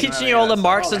 Who's the been cake. teaching you all the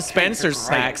Marks the and cakes are Spencer great.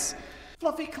 snacks?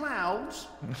 Fluffy clouds.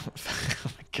 Oh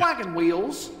my god. Wagon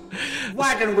wheels.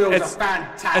 Wagon wheels It's- are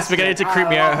fantastic. It's beginning to creep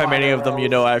me out how many of them you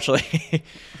know, actually.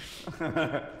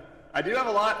 I do have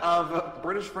a lot of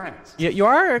British friends. you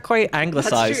are quite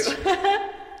anglicized.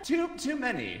 Too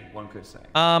many, one could say.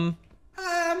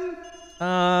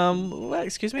 What,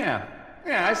 excuse me? Yeah,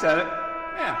 I said it.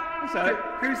 Yeah, I said it.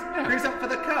 Who's up for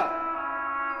the cup?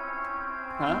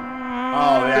 Huh?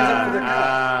 Oh up for the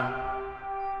yeah.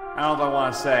 I don't know if I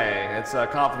want to say. It's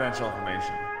confidential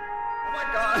information. Oh my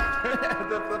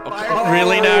god! the fire.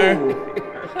 Really now?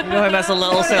 You know that's a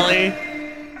little silly.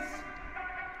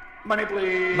 Money,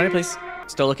 please. Money, please.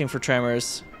 Still looking for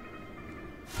tremors.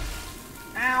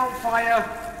 Ow,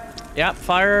 fire. Yep,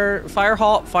 fire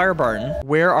hot, fire burn.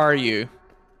 Where are you?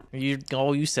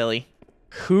 Oh, you silly.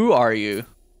 Who are you?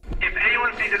 If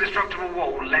anyone sees a destructible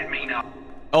wall, let me know.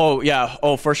 Oh, yeah.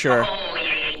 Oh, for sure. Oh, yeah.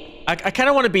 I kind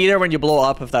of want to be there when you blow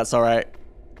up, if that's all right.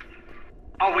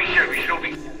 Oh, we should all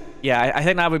be. Yeah, I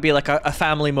think that would be like a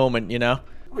family moment, you know?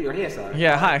 Oh, you're here, sir.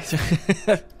 Yeah, hi.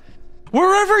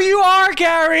 Wherever you are,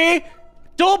 Gary!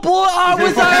 Don't blow it up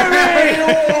without me!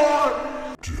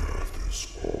 Death is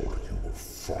all you will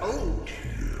find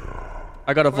here.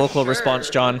 I got a vocal response,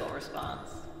 John. Vocal response.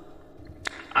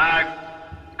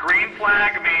 Green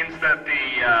flag means that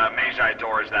the Magi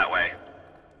door is that way.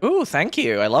 Ooh, thank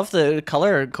you. I love the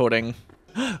color coding.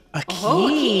 A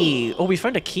key! Oh, we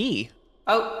found a key.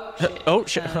 Oh, shit. Oh,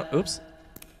 shit. Oops.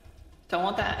 Don't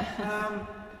want that.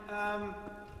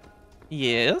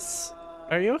 Yes?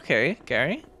 Are you okay,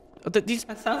 Gary? Oh, these...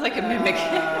 That sounds like a mimic.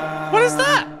 What is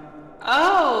that?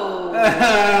 Oh!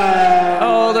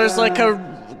 Oh, there's like a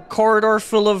corridor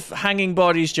full of hanging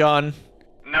bodies, John.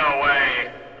 No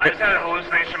way. I just had a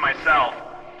hallucination myself.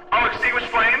 Oh, extinguish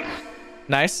flames?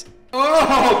 Nice.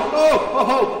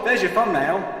 Oh, there's your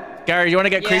thumbnail. Gary, you want to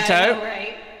get creeped I out? know,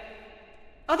 right?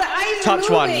 Oh, the eyes are Touch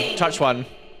one. moving. Touch one.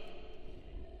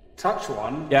 Touch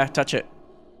one. Yeah, touch it.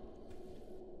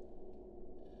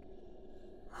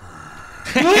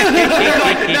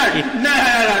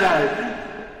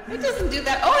 No. It doesn't do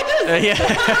that. Oh, it does.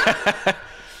 Yeah.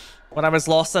 When I was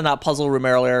lost in that puzzle room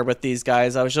earlier with these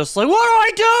guys, I was just like, what do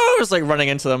I do? I was like running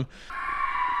into them.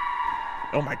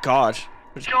 Oh my god.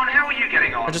 John, how are you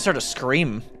getting on? I just heard a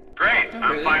scream. Great.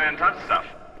 I'm really? finding tons of stuff.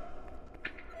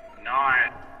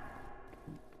 Not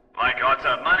like lots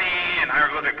of money and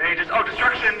hieroglyphic pages. Oh,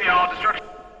 destruction, y'all, destruction.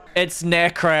 It's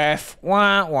Necref.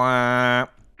 Wah wah.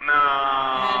 No.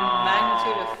 And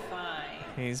magnitude of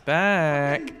 5. He's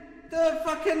back. The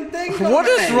fucking thing. What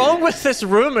is wrong with this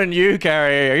room and you,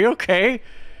 Gary? Are you okay?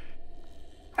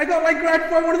 I got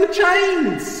grabbed by one of the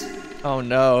chains. Oh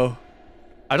no.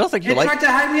 I don't think you He like. tried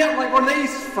to hang me up like one of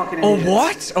these fucking Oh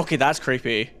idiots. what? Okay, that's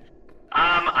creepy.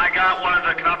 I got one of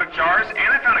the canopic jars, and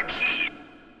I found a key.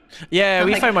 Yeah,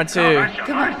 we found one Oh, too. nice job,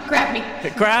 Come on, nice. grab me.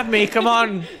 Grab me, come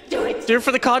on. Do it. Do it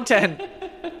for the content.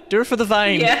 Do it for the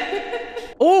vine. Yeah.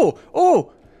 Oh,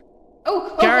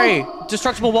 Oh, Gary, oh.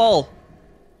 destructible wall.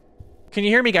 Can you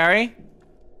hear me, Gary?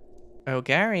 Oh,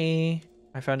 Gary,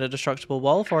 I found a destructible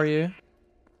wall for you.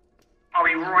 I'll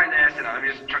be right there, Sinow. Let me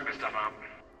just chuck this stuff up.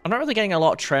 I'm not really getting a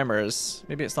lot of tremors.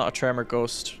 Maybe it's not a tremor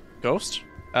ghost. Ghost?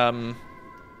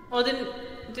 Well,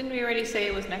 didn't we already say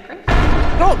it was Necro?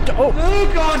 No! Oh!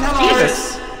 Oh god, hello!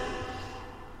 Jesus!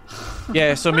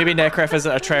 Yeah, so maybe Necref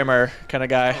isn't a tremor kind of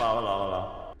guy.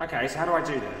 Hello. Okay, so how do I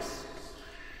do this?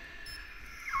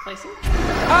 Place it.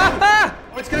 Ah!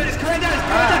 Oh, it's coming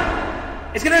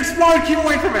down, It's gonna explode, keep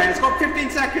away from it. It's got 15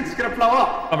 seconds, it's gonna blow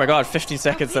up. Oh my god, 15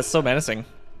 seconds, that's so menacing.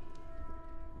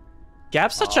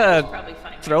 Gab's such a Probably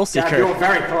fine. thrill Yeah, seeker. you're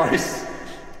very close.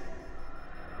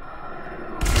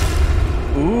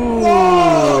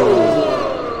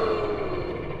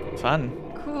 Ooh. Fun.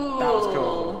 Cool. That was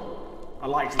cool. I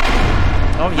liked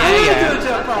that. Oh How do you do yeah, it to a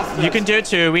yeah. bastard? You can do it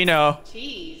too, we know.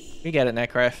 Jeez. We get it,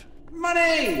 Necref.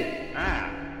 Money!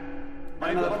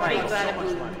 Another Money. plate. Glad So it much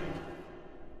moved. money.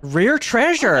 Rare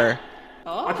treasure.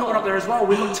 I put one up there as well.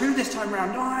 We got 2 this time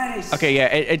round. Nice. Okay, yeah,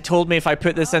 it told me if I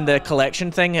put this in the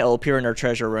collection thing, it'll appear in our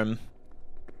treasure room.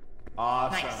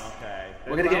 Awesome. Nice. Okay.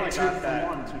 We're gonna get Finally 2 got that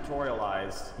for 1.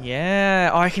 tutorialized. Yeah.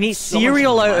 Oh, I can eat So much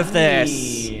cereal out of this.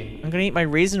 money. I'm gonna eat my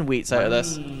raisin wheats out of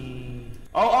this.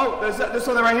 Oh, there's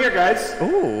something right here, guys.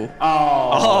 Ooh.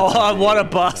 Oh. Oh, what a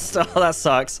bust. Oh, that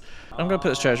sucks. I'm gonna put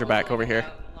this treasure back over here.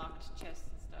 Locked chests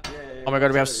and stuff. Oh my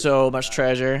god, we have so much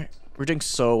treasure. We're doing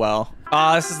so well.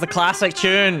 Ah, this is the classic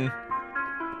tune.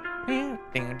 Oh,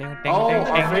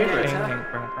 our favorite.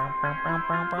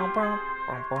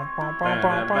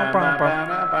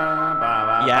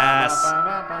 Yes.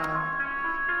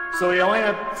 So we only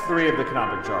have 3 of the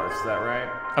canopic jars, is that right?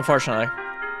 Unfortunately.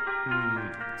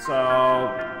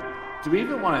 So, do we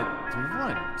even want to do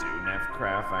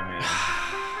Nefcraft? I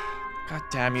mean, God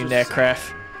damn you, Just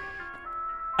Necref.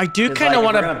 I do 'cause, kind of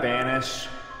like, want if we're to. gonna banish.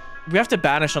 We have to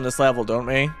banish on this level, don't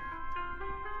we?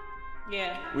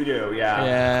 Yeah. We do, yeah.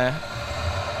 Yeah.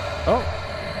 Oh.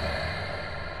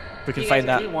 We can You find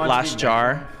guys that do want to last be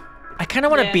jar. I kind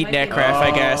of want to Yeah, beat might be. Necref,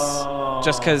 I guess.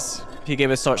 Just because he gave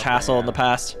us such hassle in the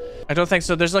past. I don't think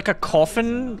so. There's like a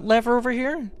coffin lever over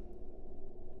here.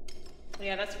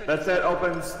 Yeah, that's for That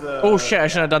opens the. Oh shit, I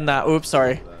shouldn't have done that. Oops,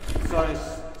 sorry.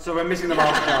 So we're missing the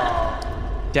last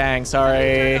jar. Dang, Turn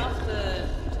sorry. off the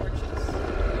torches.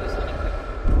 Use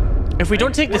any quick- If we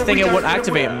don't take the What if thing, we it don't- won't what if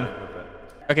activate we- him.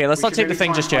 Okay, let's We not should take the maybe thing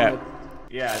try and just yet. find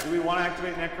Yeah, do we want to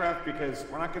activate Necref? Because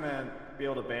we're not gonna be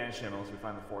able to banish him unless we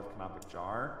find the 4th canopic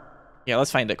jar. Yeah,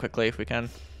 let's find it quickly if we can.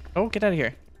 Oh, get out of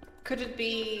here. Could it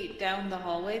be down the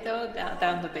hallway though?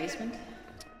 Down the basement?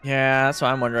 Yeah, that's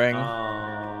what I'm wondering.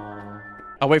 Oh.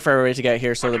 I'll wait for everybody to get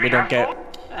here so that we don't get...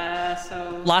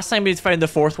 So... Last time we found the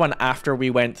 4th one after we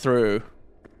went through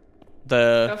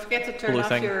the Don't forget to turn blue off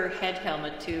thing. your head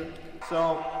helmet too.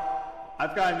 So,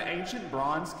 I've got an ancient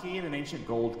bronze key and an ancient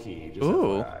gold key. Just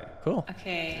Ooh, FYI. cool.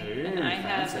 Okay, and I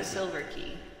have a silver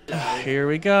key. Here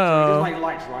we It go. doesn't like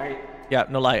lights, right? Yeah,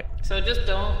 no light. So just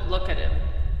don't look at him.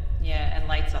 Yeah, and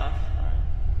lights off.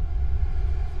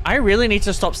 I really need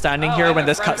to stop standing Oh, here I'm when a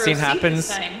this front row cutscene seat happens.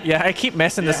 this time. Yeah, I keep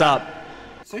messing this up.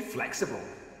 So flexible.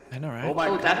 I know, right? Oh my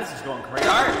Oh, god, that this is is going crazy.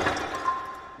 dark.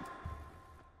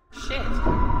 Shit.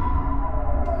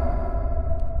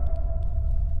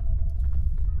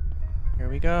 Here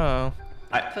we go.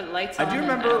 Put lights I on. do and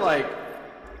remember, out. like,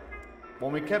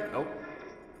 when we kept. Oh.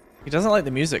 He doesn't like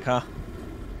the music, huh?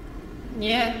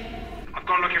 Yeah. I've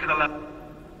gone looking for the left.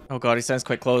 Oh god, he sounds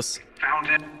quite close. Found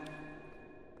it.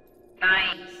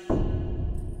 Nice.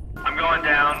 I'm going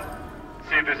down.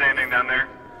 See if there's anything down there.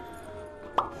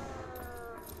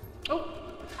 Oh.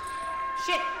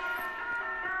 Shit.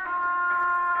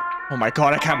 Oh my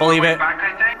god, I can't believe it. Back,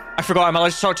 I think. I forgot I'm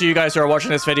allowed to talk to you guys who are watching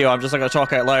this video. I'm just not gonna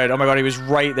talk out loud. Oh my god, he was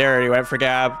right there. He went for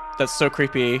Gab. That's so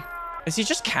creepy. Is he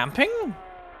just camping?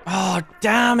 Oh,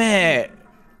 damn it.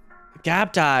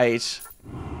 Gab died.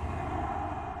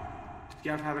 Do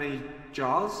you have any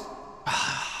jars?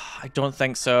 I don't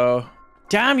think so.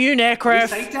 Damn you, Are we Necref.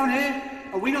 safe down here?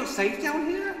 Are we not safe down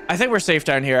here? I think we're safe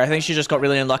down here. I think she just got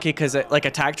really unlucky because it like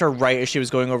attacked her right as she was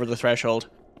going over the threshold.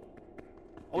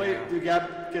 Oh wait, did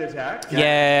Gab get attacked?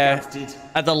 Yeah. Gabs did.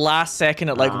 At the last second,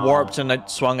 it like warped and it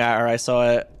swung at her. I saw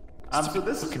it. So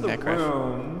this is the fucking Necref.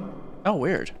 room. Oh,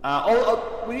 weird.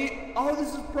 We need. Oh,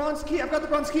 this is bronze key. I've got the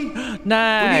bronze key.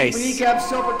 Nice. We need Gab's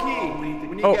silver key. We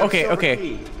need Oh, Gab's okay, silver okay.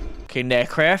 key. Okay,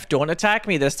 Necref, don't attack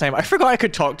me this time. I forgot I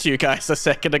could talk to you guys a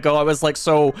second ago. I was like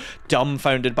so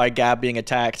dumbfounded by Gab being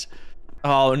attacked.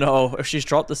 Oh no, if she's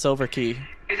dropped the silver key.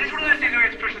 Is this one of those things where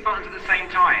you have to push the buttons at the same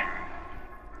time?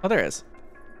 Oh, there is.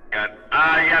 Good.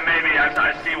 Yeah, maybe.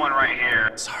 I see one right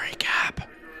here. Sorry, Gab.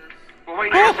 Well,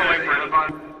 wait, wait for the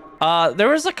button. There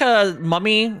was like a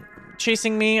mummy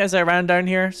chasing me as I ran down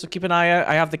here, so keep an eye out.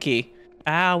 I have the key.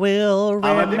 I will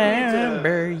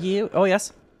remember you. Oh,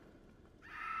 yes.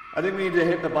 I think we need to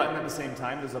hit the button at the same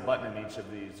time. There's a button in each of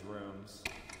these rooms.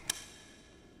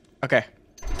 Okay.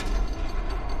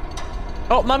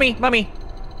 Oh, mummy.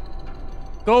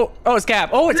 Go. Oh, it's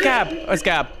Gab. Oh, it's Gab. Oh, it's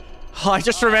Gab. Oh, I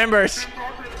just remembered.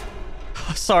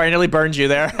 Oh, sorry, I nearly burned you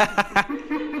there.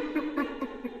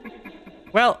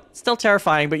 Well, still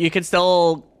terrifying, but you can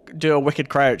still do a wicked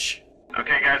crouch.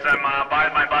 Okay, guys, I'm by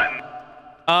my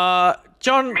button.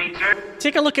 John, Me too.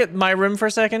 take a look at my room for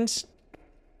a second.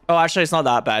 Oh, actually, it's not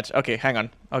that bad. Okay, hang on.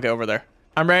 I'll get over there.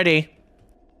 I'm ready.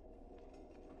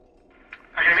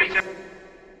 Okay, me too.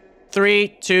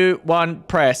 3, 2, 1,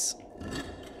 press.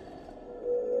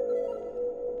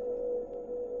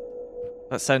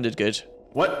 That sounded good.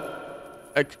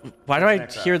 What? Why do I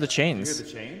Necref. hear the Did you hear chains?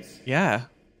 the chains? Yeah.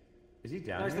 Is he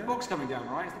down No, it's the here? box coming down,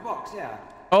 right? It's the box, yeah.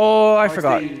 Oh, I it's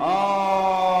forgot. the-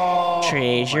 Oh.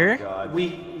 Treasure? Oh my God. We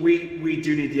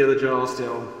do need the other jar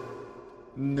still.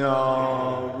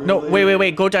 No. No, really?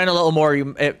 wait. Go down a little more.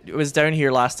 It was down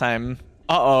here last time.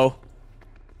 Uh-oh.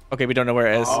 Okay, we don't know where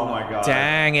it is. Oh my God.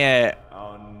 Dang it.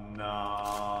 Oh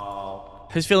no.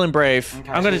 Who's feeling brave?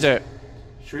 Okay, I'm gonna do it.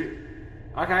 Shoot.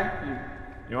 Okay.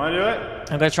 You want to do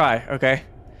it? I'm gonna try, okay?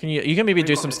 You can maybe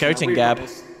do some scouting, Gab.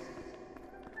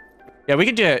 Yeah, we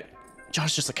can do it.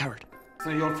 John's just a coward.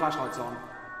 So your flashlight's on.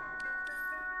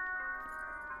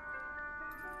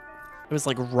 It was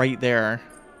like right there.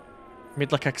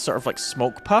 Made like a sort of like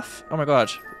smoke puff. Oh my god.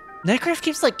 Necref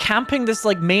keeps like camping this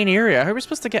like main area. How are we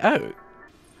supposed to get out?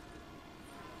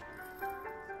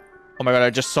 Oh my god, I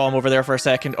just saw him over there for a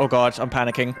second. Oh god, I'm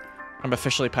panicking. I'm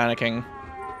officially panicking.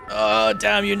 Oh,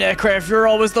 damn you, Necref. You're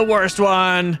always the worst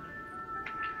one.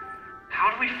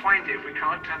 How do we find it if we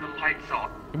can't turn the lights on?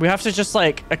 We have to just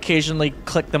like occasionally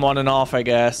click them on and off, I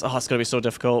guess. Oh, it's gonna be so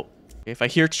difficult. If I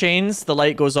hear chains, the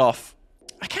light goes off.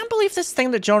 I can't believe this thing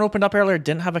that John opened up earlier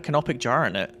didn't have a canopic jar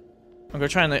in it. I'm gonna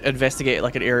try and investigate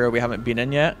like an area we haven't been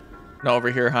in yet. Not over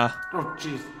here, huh? Oh,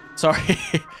 jeez. Sorry.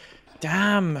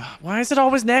 Damn. Why is it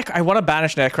always I want to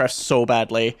banish Necref so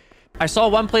badly. I saw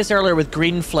one place earlier with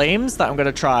green flames that I'm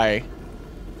gonna try.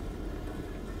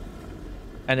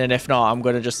 And then if not, I'm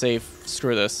gonna just say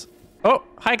screw this. Oh,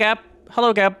 hi Gab.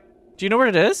 Hello Gab. Do you know where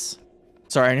it is?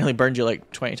 Sorry, I nearly burned you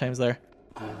like 20 times there.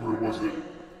 Where was it?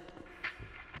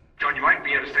 John, you might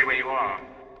be able to stay where you are.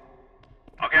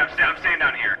 Okay, I'm staying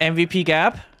down here. MVP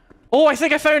Gab. Oh, I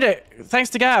think I found it. Thanks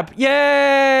to Gab.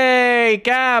 Yay!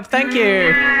 Gab, thank you.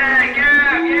 Yeah,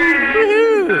 yeah.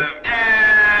 Woohoo!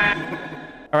 Yeah.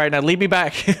 All right, now lead me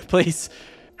back, please.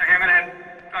 Okay, I'm gonna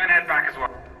head back as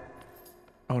well.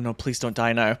 Oh no, please don't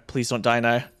die now. Please don't die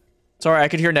now. Sorry, I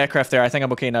could hear Necref there. I think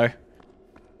I'm okay now.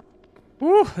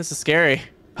 Woo, this is scary.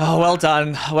 Oh, well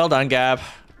done. Well done, Gab.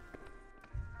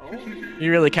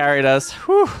 You really carried us.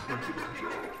 Whew.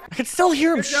 I can still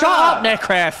hear him. Shut up,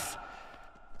 Necref.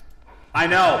 I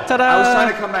know. Ta-da! I was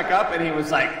trying to come back up, and he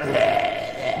was like,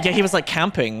 Yeah, he was like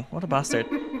camping. What a bastard.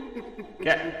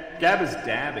 Gab is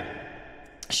dabbing.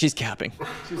 She's camping.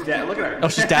 She's look at her. Oh,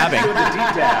 she's dabbing. With the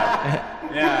deep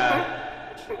dab. Yeah.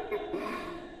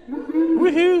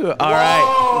 Woohoo! All right.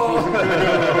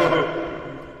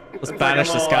 Let's banish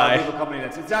this guy.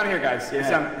 It's down here, guys. It's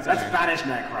down Let's here. banish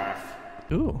Necref.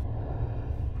 Ooh.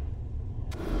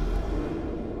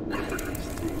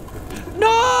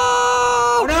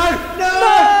 No! No!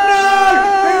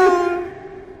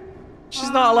 She's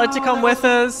not allowed to come with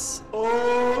us.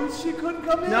 Oh, she couldn't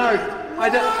come in. No, I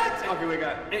don't. Okay, we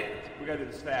got to do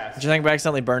this fast. Do you think we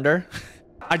accidentally burned her?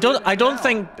 I don't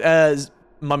think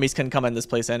mummies can come in this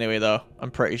place anyway, though.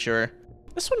 I'm pretty sure.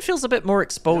 This one feels a bit more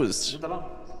exposed.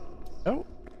 Oh.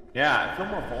 Yeah, I feel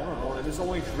more vulnerable. There's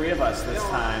only 3 of us this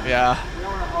time. Yeah. We're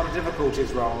on a harder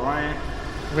difficulties roll, right?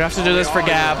 We have to do this for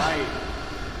Gab. Right.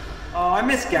 Oh, I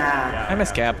miss Gab. I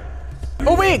miss Gab.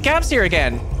 Oh wait, Gab's here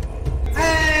again.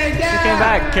 Hey, Gab! He came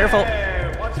back. Careful.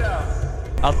 Hey, watch out.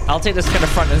 I'll take this kind of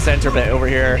front and center bit over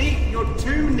here. Your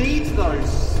 2 needs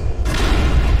those.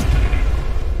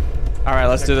 All right,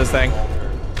 let's do this thing.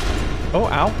 Oh,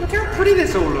 ow. Look how pretty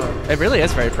this all looks. It really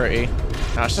is very pretty.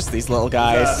 No, it's just these little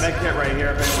guys. Med kit right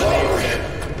here if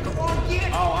anyone needs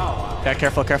it. Oh, wow. Yeah,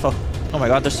 careful, careful. Oh my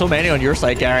god, there's so many on your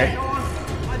side, Gary.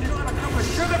 I do not have a cup of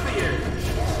sugar for you.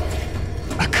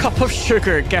 A cup of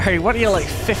sugar, Gary. What are you, like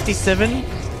 57?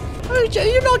 Oh,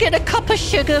 you're not getting a cup of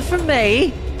sugar from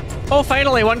me. Oh,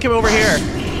 finally, one came over here.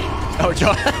 Oh,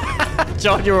 John.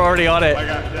 John, you were already on it. I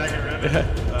got rid of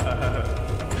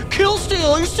it. Kill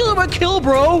steal. You're stealing my kill,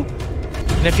 bro.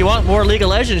 And if you want more League of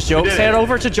Legends jokes, head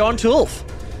over to John Tulf.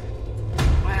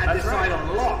 I had this side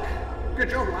on lock. Good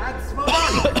job, lads. Well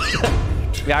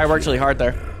done. Yeah, I worked really hard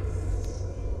there.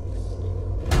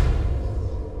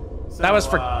 So, That was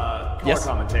for... yes.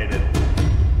 Commentated.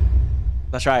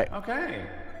 That's right. Okay.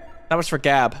 That was for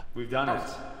Gab. We've done it.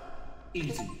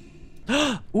 Easy.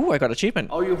 Ooh, I got achievement.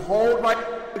 Oh, you hold right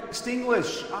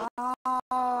extinguish.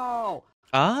 Oh.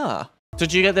 Ah.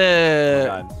 Did you get the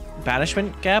God.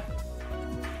 banishment, Gab?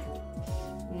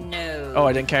 No. Oh,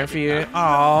 I didn't count for you.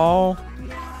 Oh.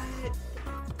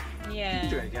 Yeah.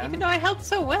 Do it again. Even though I helped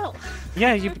so well.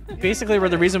 Yeah, you basically were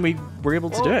the reason we were able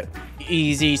to do it.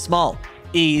 Easy, small.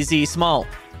 Easy, small.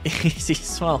 Easy,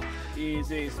 small.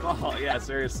 Easy, small. Yeah,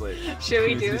 seriously. Should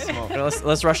we do Easy, it? small.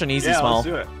 Let's rush an easy, Yeah, small. let's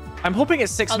do it. I'm hoping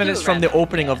it's 6 I'll do minutes it from the random,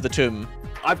 opening yeah. of the tomb.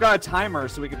 I've got a timer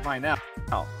so we can find out.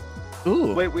 Oh.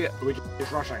 Ooh. Wait, We're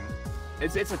just rushing.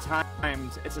 it's a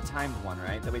timed one,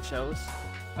 right? That we chose.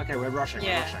 Okay, we're rushing.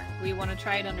 We're rushing. Yeah. We want to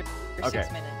try it under 6 Okay.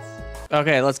 minutes.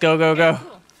 Okay, let's go, go, go.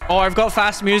 Cool. Oh, I've got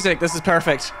fast music. This is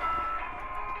perfect.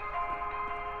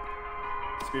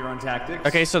 Speedrun tactics.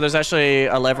 Okay, so there's actually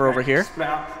a lever over here. Split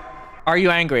up. Are you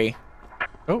angry?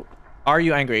 Oh, are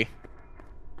you angry?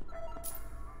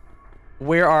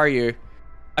 Where are you?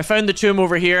 I found the tomb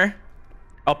over here.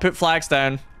 I'll put flags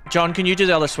down. John, can you do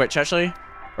the other switch, actually?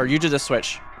 Or you do this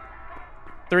switch.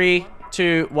 3,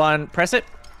 2, 1, press it.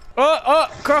 Oh,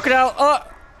 crocodile. Oh,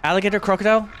 alligator,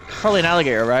 crocodile? Probably an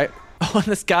alligator, right? Oh, and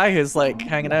this guy who's like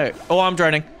hanging out. Oh, I'm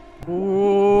drowning.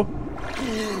 Ooh.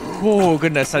 Oh,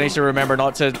 goodness. I need to remember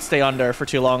not to stay under for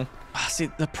too long.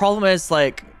 See, the problem is,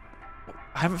 like,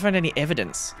 I haven't found any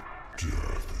evidence.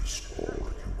 Death is all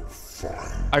you will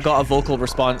find. I got a vocal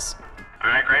response.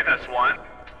 Alright, great, that's one.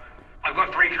 I've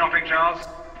got 3 coughing jars.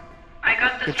 I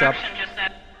got Good job. destruction just now.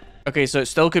 Okay, so it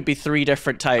still could be 3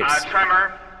 different types.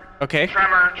 Tremor. Okay.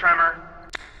 Tremor.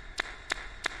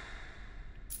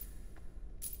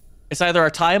 It's either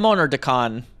a Taimon or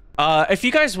Dakan. If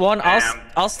you guys want,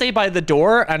 I'll stay by the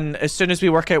door, and as soon as we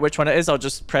work out which one it is, I'll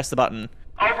just press the button.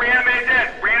 Oh, reanimated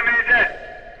dead! Reanimated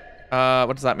dead!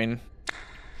 What does that mean?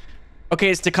 Okay,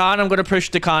 it's Dakan. I'm gonna push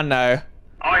Dakan now.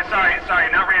 Oh,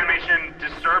 sorry, not reanimation.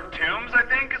 Disturbed tombs, I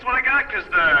think, is what I got, because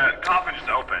the coffin just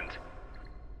opened.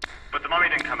 But the mummy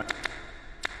didn't come in.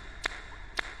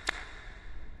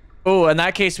 Oh, in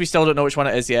that case, we still don't know which one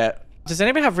it is yet. Does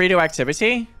anybody have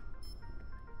radioactivity?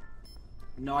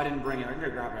 No, I didn't bring it. I'm gonna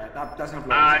grab it. That doesn't have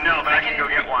legs. No, but I can go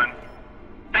get one.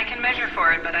 I can measure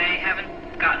for it, but I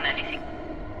haven't gotten anything.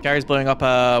 Gary's blowing up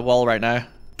a wall right now.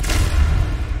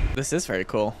 This is very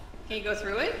cool. Can you go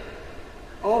through it?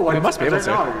 Oh, We must be able I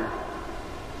don't to. know.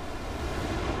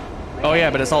 Oh yeah,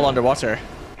 but it's all underwater.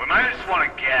 We might just want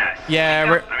to guess. Yeah, I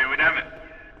mean,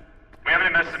 we haven't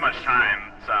invested much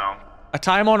time, so. a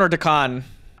Taimon or Dakan?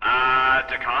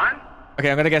 Dakan? Okay,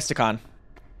 I'm gonna guess Dakan.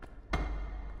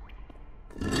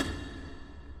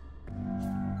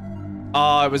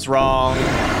 Oh, it was wrong.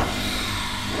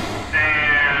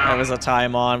 Damn. That was a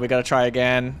Taimon. We gotta try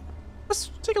again. Let's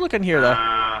take a look in here, though. You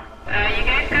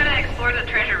guys gotta explore the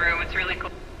treasure room. It's really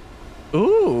cool.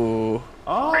 Ooh.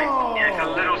 Oh. Yeah, it's a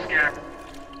little scary.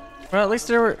 Well, at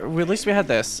least we had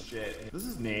this. Shit. This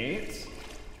is neat.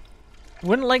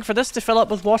 Wouldn't like for this to fill up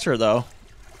with water, though.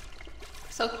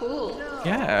 So cool.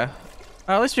 Yeah.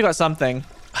 At least we got something.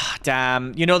 Ah,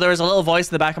 damn. You know, there was a little voice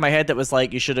in the back of my head that was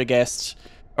like, you should have guessed.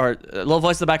 Or a little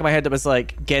voice in the back of my head that was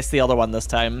like, guess the other one this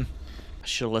time. I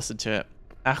should have listened to it.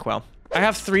 Ah, well. I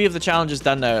have 3 of the challenges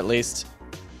done now, at least.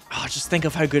 Oh, just think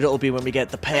of how good it'll be when we get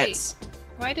the pets. Wait,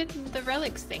 why didn't the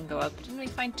relics thing go up? Didn't we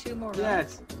find 2 more Yeah,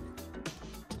 relics?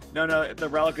 No, the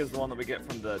relic is the one that we get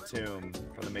from the tomb,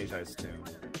 from the Magi's tomb.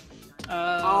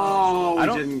 Oh, we I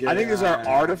didn't get I think these are that.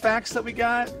 artifacts that we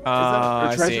got. Is that,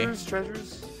 I or see.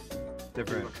 treasures?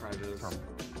 Different. Treasures.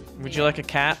 Would you like a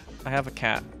cat? I have a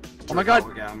cat. Oh my god,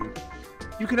 Again.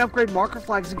 you can upgrade marker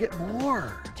flags and get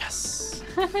more. Yes.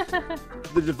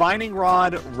 The divining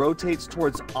rod rotates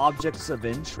towards objects of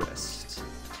interest.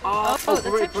 Oh, that's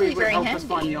actually very help us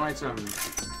find handy. the item.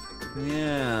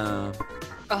 Yeah.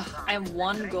 Ugh, I'm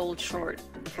 1 gold short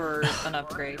for an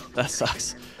upgrade. That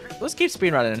sucks. Let's keep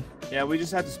speedrunning. Yeah, we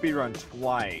just have to speedrun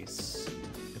twice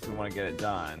if we want to get it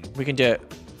done. We can do it.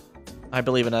 I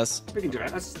believe in us. We can do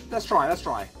it. Let's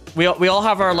try. We all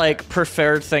have our like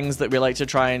preferred things that we like to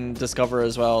try and discover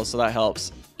as well, so that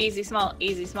helps. Easy small,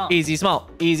 easy small. Easy small,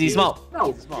 easy small.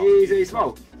 No, easy,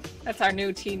 small. That's our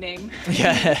new team name.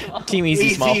 Yeah, Team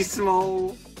Easy Small. Easy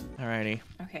small. Alrighty.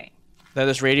 Okay. Now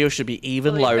this radio should be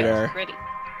even Fully louder. Ready.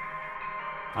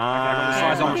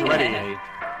 Ready.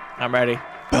 I'm ready.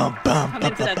 Bum, bum, Come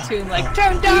into that tomb like,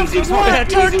 turn down Easy for small. what?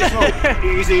 turn Easy down. small.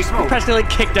 Easy small. Practically like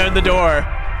kick down the door.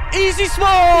 Easy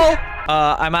Small!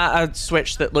 I'm at a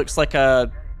switch that looks like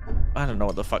a... I don't know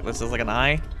what the fuck this is, like an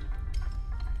eye?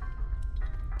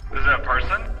 Is it a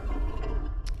person?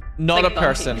 Not like a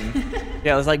person.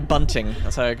 Yeah, it's like bunting.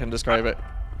 That's how I can describe it.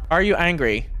 Are you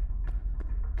angry?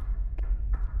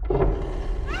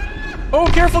 Oh,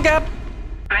 careful, Gab!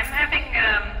 I'm having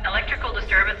electrical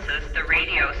disturbances. The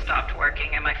radio stopped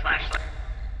working and my flashlight.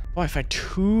 Oh, I found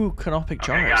 2 canopic Okay,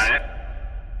 jars. got it.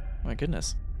 My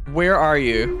goodness. Where are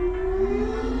you?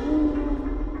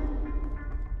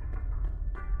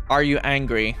 Are you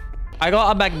angry? I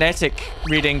got a magnetic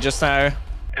reading just now.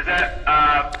 Is that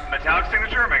metallic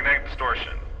signature or magnetic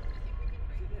distortion?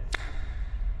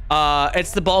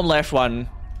 It's the bottom left one.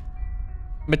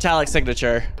 Metallic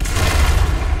signature.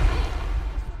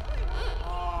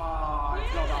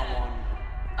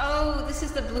 Oh, this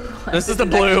is the blue one. This is the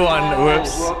blue one.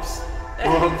 Whoops. Whoops.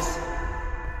 Whoops.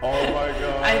 Oh my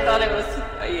god. I thought it was.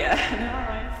 Yeah.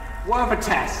 Never mind. What of a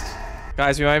test?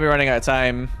 Guys, we might be running out of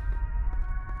time.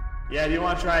 Yeah, do you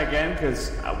want to try again?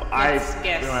 Because we Let's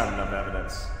guess. don't have enough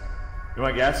evidence. You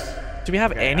want to guess? Do we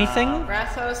have anything?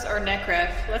 Rathos or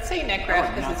Necref? Let's say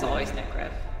Necref because it's always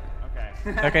Necref.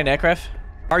 Okay. Okay, Necref.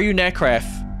 Are you Necref?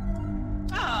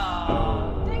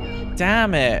 Oh, dang it.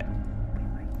 Damn it.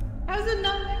 How's it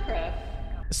not Necref?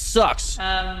 Sucks.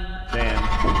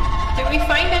 Damn. Did we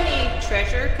find any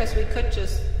treasure? Because we could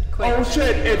just quit. Oh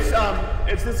shit! It's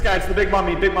this guy. It's the big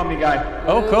mummy guy.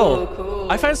 Oh, cool. Cool.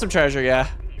 I found some treasure, yeah.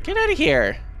 Get out of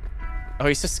here. Oh,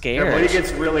 he's so scared. Yeah, but he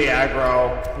gets really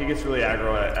aggro. He gets really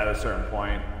aggro at a certain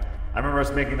point. I remember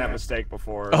us making that mistake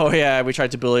before. Oh, yeah, we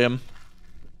tried to bully him.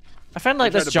 I found,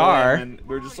 like, We this tried to bully jar. him, and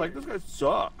we were just like, this guy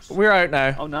sucks. We're out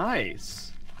now. Oh,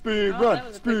 nice. Speed that run,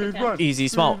 was a quick speed attempt. run. Easy,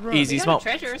 small. Speed run. Easy, We got small. a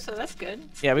treasure, so that's good.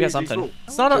 Yeah, we got Easy, something. small.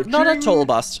 It's not a total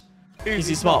bust.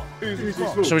 Easy, small. Easy,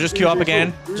 small. Should we just queue up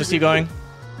again? Just keep going?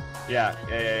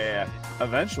 Yeah.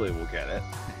 Eventually we'll get it.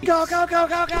 Or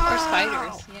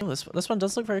spiders. Yeah. Oh, this one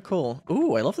does look very cool.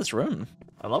 Ooh, I love this room.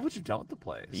 I love what you've done with the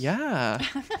place. Yeah.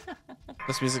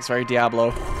 This music's very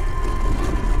Diablo.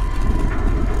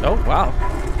 Oh, wow.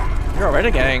 You're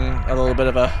already getting a little bit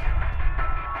of a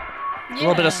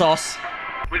little bit of sauce.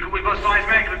 We've got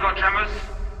seismic, we've got tremors.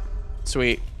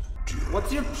 Sweet.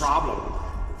 What's your problem?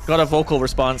 Got a vocal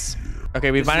response. Okay,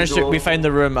 we found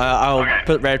the room. I'll Okay.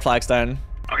 put red flags down.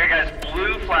 Okay, guys,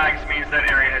 blue flags means that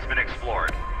area has been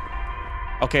explored.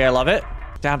 Okay, I love it.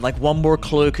 Damn, like one more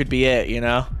clue could be it, you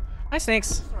know? Hi,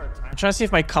 snakes. I'm trying to see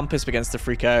if my compass begins to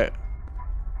freak out.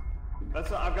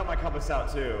 I've got my compass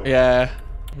out too. Yeah,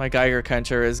 my Geiger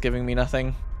counter is giving me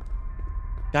nothing.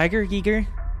 Geiger?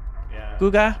 Yeah.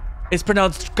 Guga? It's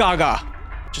pronounced Gaga.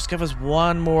 Just give us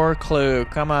one more clue.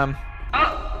 Come on.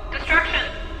 Oh,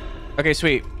 destruction. Okay,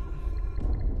 sweet.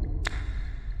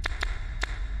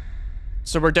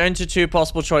 So we're down to 2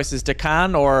 possible choices.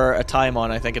 Decan or a time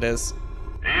on, I think it is.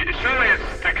 Surely it's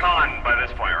Decan by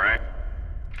this point, right?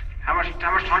 How much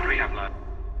time do we have left?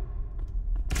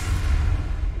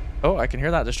 Oh, I can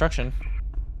hear that destruction.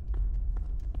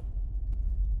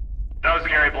 That was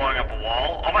Gary blowing up a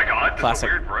wall. Oh my god, that's Classic.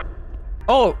 a weird bro.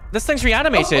 Oh, this thing's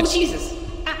reanimated. Oh, Jesus.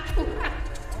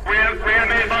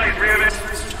 Reanimate bodies, reanimate.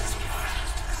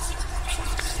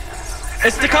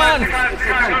 It's Decan!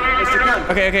 Decan.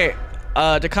 Okay.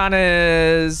 Decan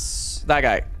is that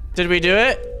guy. Did we do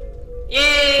it?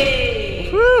 Yay!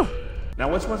 Woo! Now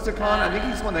which one's Decan? I think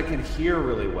he's one that can hear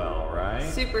really well, right?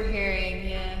 Super hearing,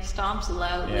 yeah. Stomps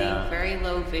loudly, Yeah. very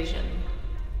low vision.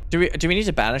 Do we need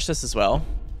to banish this as well?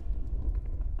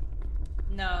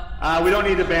 No. We don't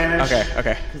need to banish.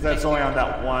 Okay. Because that's only on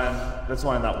that one. That's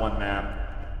only on that one map.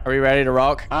 Are we ready to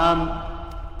rock? All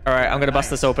All right, I'm gonna bust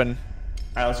this open.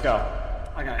 right, let's go.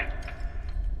 Okay.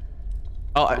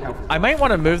 Oh, I might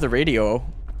want to move the radio.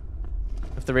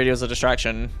 If the radio's a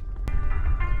distraction.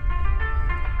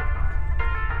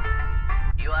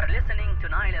 You are listening to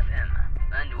 9 FM,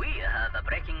 and we have a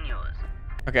breaking news.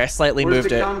 Okay, I slightly What does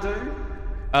moved it. Decan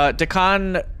do?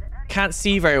 Decan can't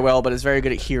see very well, but is very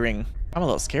good at hearing. I'm a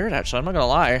little scared, actually. I'm not gonna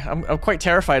lie. I'm quite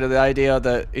terrified of the idea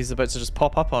that he's about to just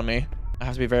pop up on me. I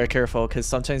have to be very careful, because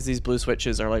sometimes these blue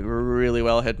switches are, like, really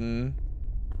well hidden.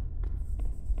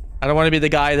 I don't want to be the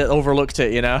guy that overlooked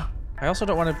it, you know? I also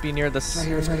don't want to be near this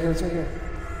It's right here.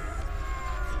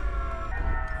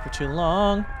 for too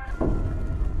long.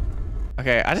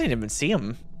 Okay, I didn't even see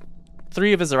him.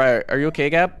 3 of us are out. Are you okay,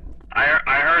 Gab? I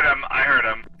heard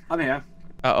him. I'm here.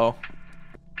 Uh-oh.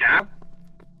 Gab?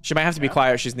 She might have to be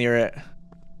quiet if she's near it.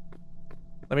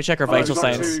 Let me check her vital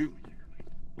signs.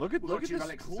 Look at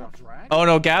this cool dragon. Oh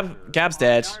no, Gab's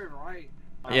dead.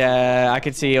 Yeah, I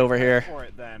can see over here. For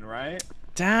it then, right?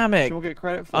 Damn it. She won't get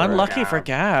credit for Unlucky it. for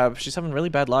Gab. She's having really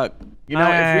bad luck. You know, if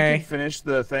we can finish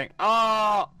the thing.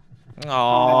 Oh!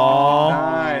 Aww.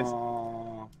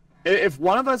 Nice. If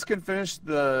one of us can finish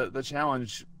the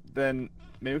challenge, then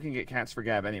maybe we can get cats for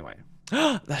Gab anyway.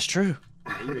 That's true.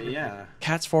 Yeah.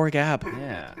 Cats for Gab.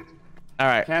 Yeah. All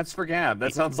right. Cats for Gab.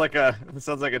 That sounds like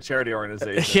a charity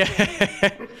organization.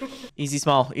 Yeah. Easy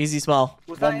small. Easy small.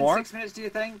 Was One that more? in 6 minutes, do you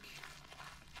think?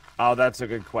 Oh, that's a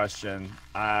good question.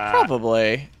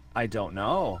 Probably. I don't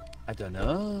know. I don't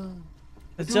know.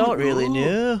 I don't really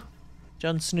know.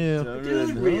 Jon Snow.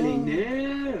 Really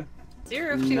new.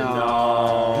 0 of 2.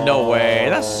 No way.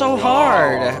 That's so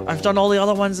hard. I've done all the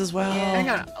other ones as well. Hang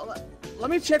on. Let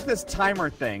me check this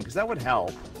timer thing, because that would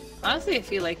help. Honestly, I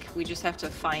feel like we just have to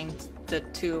find the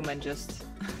tomb and just...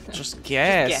 Just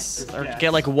guess. guess. Or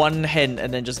get like one hint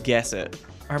and then just guess it.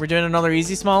 Are we doing another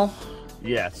easy small?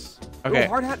 Yes. Okay. Ooh,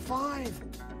 hard hat 5.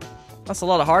 That's a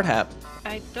lot of hard hat.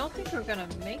 I don't think we're gonna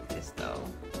make this, though.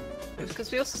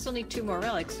 Because we also still need 2 more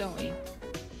relics, don't we?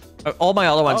 All my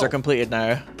other ones Oh. are completed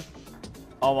now.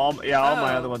 All my Oh.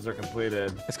 other ones are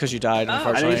completed. It's because you died, Oh.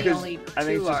 unfortunately. I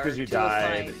think it's just Two because you are 2 of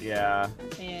died. 5. Yeah.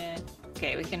 Yeah.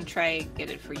 Okay, we can try get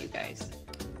it for you guys.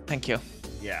 Thank you.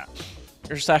 Yeah.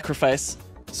 Your sacrifice.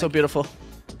 So beautiful.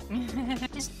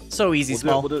 So easy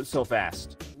small. We'll do it so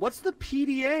fast. What's the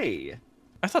PDA?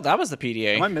 I thought that was the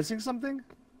PDA. Am I missing something?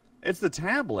 It's the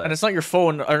tablet. And it's not your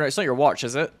phone, or it's not your watch,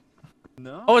 is it?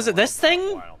 No. Oh, is it this thing?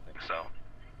 I don't think so.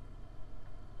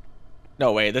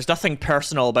 No way. There's nothing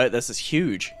personal about this. It's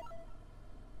huge.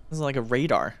 This is like a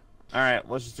radar. All right,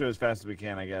 let's just do it as fast as we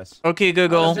can, I guess. Okay,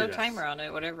 Google. There's no timer on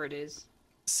it, whatever it is.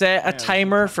 Set a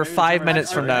timer for maybe 5 timer-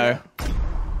 minutes from now.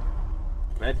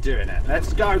 We're doing it.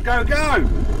 Let's go, go, go!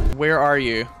 Where are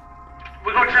you?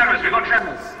 We got tremors, we got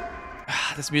tremors.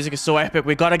 This music is so epic.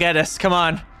 We gotta get this. Come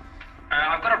on.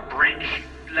 I've got a bridge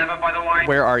lever, by the way.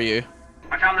 Where are you?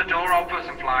 I found the door, I'll put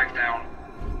some flags down.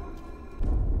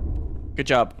 Good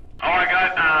job. Oh, I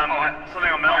got,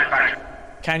 something on metal.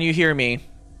 Can you hear me?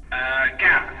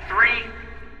 Gap. 3,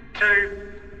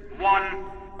 2, 1.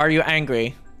 Are you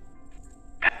angry?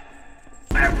 I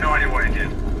have no idea what it did.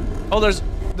 Oh,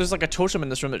 there's like a totem in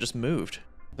this room that just moved.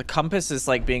 The compass is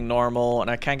like being normal, and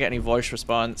I can't get any voice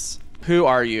response. Who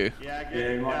are you? Yeah,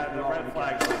 the red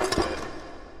flag.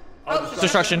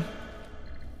 Destruction.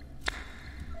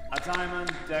 A Timon,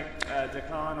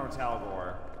 Decon, or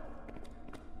Talgor.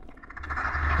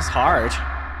 It's hard.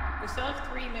 We still have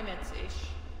 3 minutes-ish.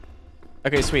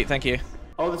 Okay, sweet. Thank you.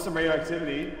 Oh, there's some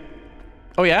radioactivity.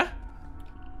 Oh, yeah?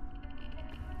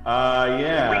 We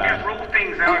Yeah. can rule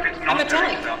things out if it's not doing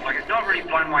metallic. stuff. Like, it's not really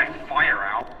blowing my fire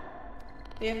out.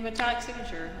 They have a metallic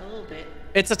signature, a little bit.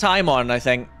 It's a time on, I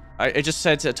think. It just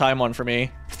said a time on for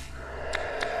me.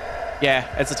 Yeah,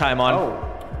 it's a time on. Oh.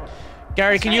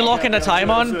 Gary, can you lock in a time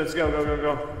on? Let's go, go, go,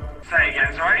 go. Say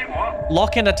again, sorry? What?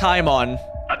 Lock in a time on.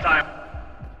 A time.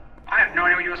 I have no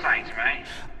idea what you were saying to me.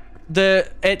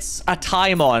 It's a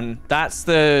time on. That's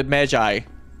the Magi.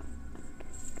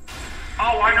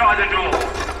 Oh, I know the door.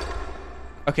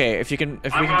 Okay, if we can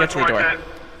get to the towards door. it.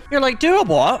 You're like, do a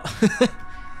what?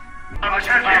 I'm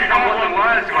trying to figure out what the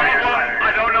words were.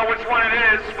 I don't know which one it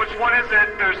is. Which one is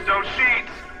it? There's no sheet.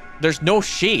 There's no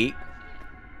sheet.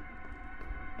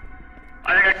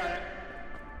 I think I...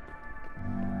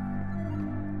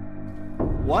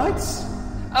 What?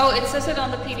 Oh, it says it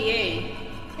on the PDA.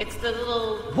 It's the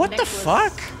little What the necklace.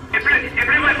 fuck? It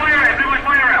blew my fire out. It blew my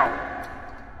fire out.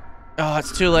 Oh,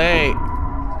 it's too late.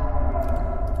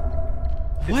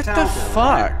 What the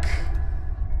fuck?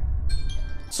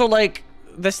 So, like,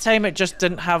 this time it just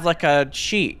didn't have, like, a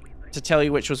sheet to tell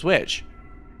you which was which.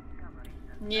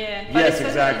 Yeah. But Yes, it says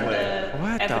exactly. It in the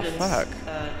What the evidence, fuck?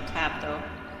 Tab though.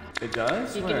 It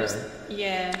does? You Where? can just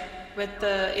with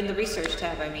in the research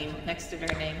tab. I mean, next to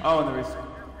their name. Oh, in the research.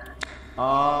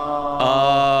 Oh.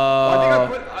 I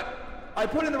think I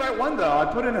put in the right one though. I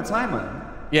put in a Timon.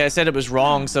 Yeah, it said it was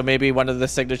wrong, so maybe one of the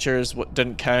signatures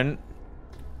didn't count.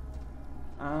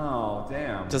 Oh,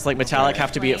 damn. Does, like, metallic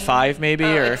have to be at 5, maybe,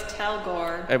 Oh, or? it's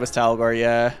Talgor. It was Talgor,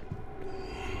 yeah.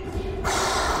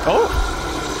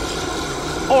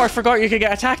 Oh! Oh, I forgot you could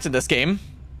get attacked in this game.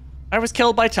 I was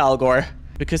killed by Talgor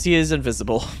because he is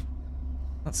invisible.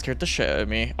 That scared the shit out of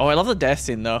me. Oh, I love the death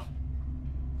scene, though.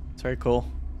 It's very cool.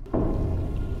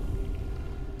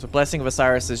 So, Blessing of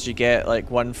Osiris is you get, like,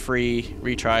 1 free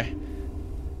retry.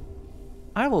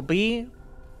 I will be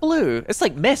blue. It's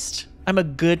like Mist. I'm a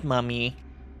good mummy.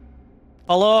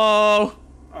 Hello?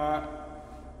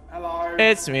 Hello.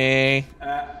 It's me.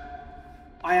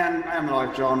 I am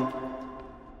alive, John.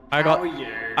 I got How are you?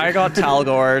 I got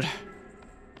Talgord.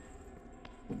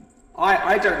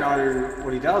 I don't know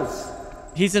what he does.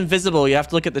 He's invisible. You have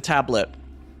to look at the tablet.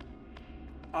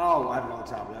 Oh, I haven't got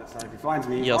a tablet, so if he finds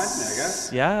me, he finds me, I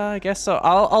guess. Yeah, I guess so.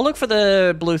 I'll look for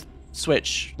the blue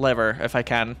switch lever if I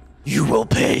can. You will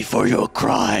pay for your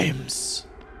crimes.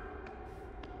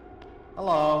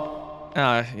 Hello.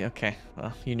 Okay.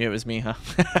 Well, you knew it was me, huh?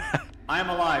 I am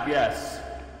alive, yes.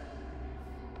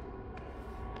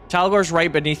 Talgor's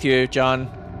right beneath you, John.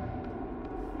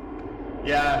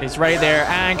 Yeah. He's right there,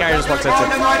 and Gary just walks into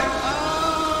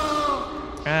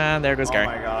it. And there goes Gary.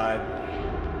 Oh my god.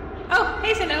 Oh,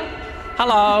 hey, Sinow.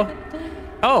 Hello.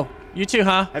 Oh, you too,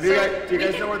 huh? Do you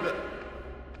guys know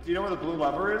where the blue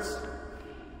lever is?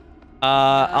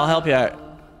 I'll help you out.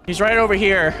 He's right over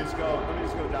here. Let me just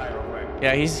go die real quick.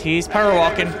 Yeah, he's power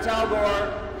walking.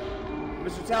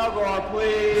 Mr. Talgor,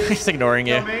 please. He's ignoring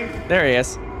you. Kill me. There he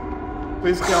is.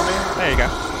 Please kill me. There you go.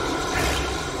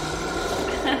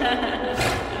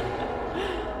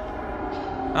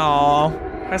 Oh,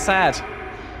 that's sad.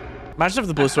 Imagine if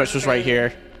the blue switch was right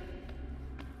here.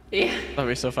 Yeah. That'd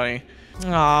be so funny.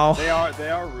 Oh. They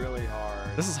are really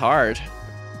hard. This is hard.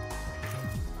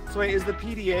 So wait, is the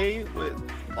PDA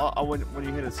when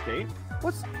you hit escape?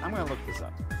 I'm gonna look this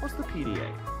up. What's the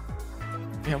PDA?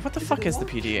 Yeah, what the fuck is the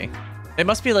PDA? It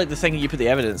must be like the thing you put the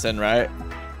evidence in, right?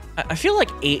 I feel like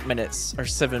 8 minutes or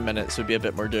 7 minutes would be a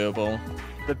bit more doable.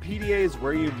 The PDA is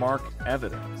where you mark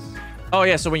evidence. Oh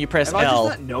yeah, so when you press Have L. I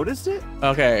just not noticed it?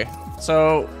 Okay,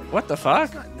 so what the fuck?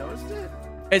 Have I just not noticed it?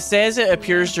 It says it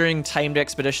appears during timed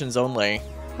expeditions only,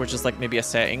 which is like maybe a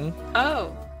setting.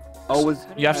 Oh. Oh,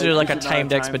 You have to do like a is it not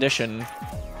timed expedition.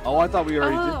 Oh, I thought we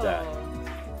already did that.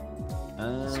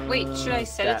 Wait, should I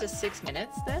set it to 6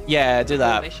 minutes then? Yeah, do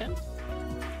that. Mission?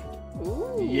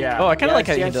 Ooh. Yeah. Oh, I kind of like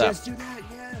how you yes, can do yes, that. do that.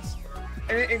 Yes.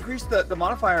 And it increased the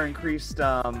modifier increased.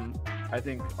 I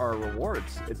think our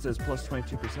rewards. It says plus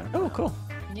 22%. Oh, cool.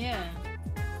 Yeah.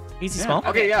 Easy Yeah. small.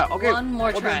 Okay, yeah. Okay. One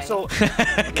more Well, try. then, so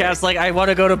Cat's like, I want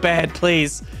to go to bed,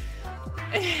 please.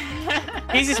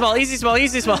 Easy small, easy small,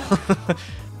 easy small.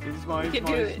 easy small, easy can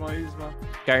small, do easy it. small, easy small.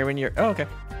 Gary, when you're... Oh, okay.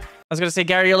 I was going to say,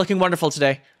 Gary, you're looking wonderful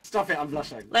today. Stop it, I'm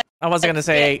blushing. I wasn't going to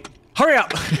say, hurry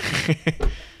up.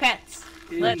 Pets.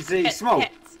 Let's Easy, pet small.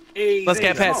 pets. Easy, Let's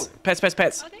get pets. small. Pets, pets,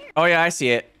 pets. Oh, there. Oh, yeah, I see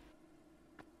it.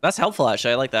 That's helpful,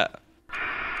 actually. I like that.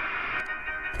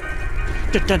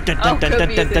 music. Yeah,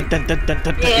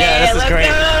 this is let's great.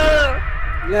 go!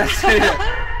 Yes.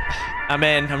 I'm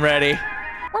in. I'm ready.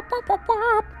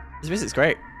 This music's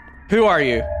great. Who are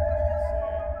you?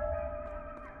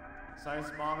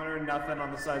 Seismometer, nothing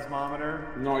on the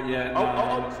seismometer. Not yet. Oh, no, oh,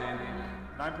 oh. not seeing anything.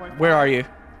 9.5. Where are you?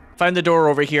 Found the door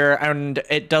over here, and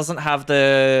it doesn't have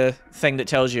the thing that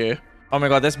tells you. Oh my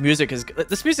god, this music's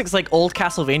like old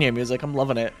Castlevania music. I'm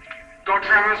loving it. Go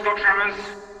Tremors, go Tremors.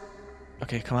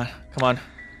 Okay, come on, come on.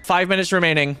 5 minutes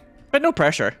remaining, but no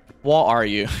pressure. What are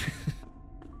you?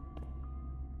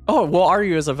 Oh, what are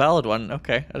you is a valid one.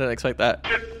 Okay, I didn't expect that.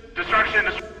 Destruction.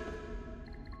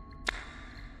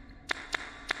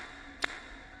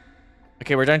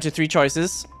 Okay, we're down to 3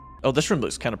 choices. Oh, this room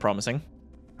looks kind of promising.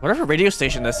 Whatever radio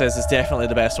station this is definitely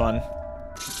the best one.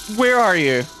 Where are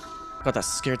you? God, that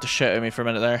scared the shit out of me for a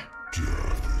minute there.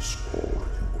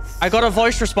 I got a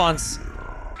voice response.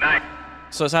 Nice.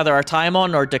 So it's either our time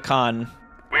on or Decan.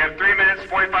 We have 3 minutes,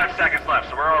 45 seconds left,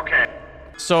 so we're okay.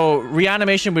 So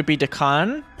reanimation would be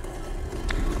Decan.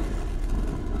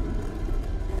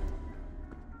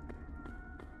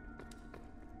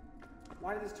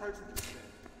 Why did this total disappear?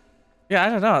 Yeah, I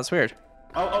don't know. It's weird.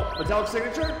 Oh, metallic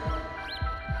signature?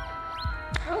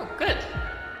 Oh, good.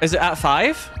 Is it at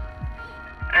 5?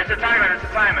 It's a timing, it's a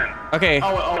timing. Okay.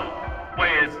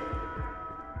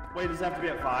 Wait, does it have to be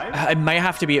at 5? It might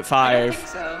have to be at I don't 5. think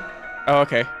so. Oh,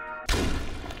 okay.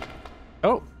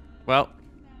 Oh, well.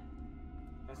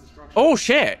 Oh,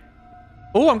 shit.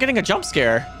 Oh, I'm getting a jump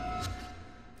scare.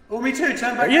 Oh, me too.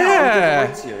 Turn back now. Yeah. I'll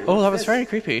just wait to you. Oh, that What's was this? very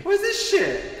creepy. What is this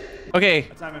shit? Okay.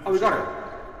 Oh, we got it.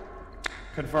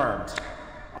 Confirmed.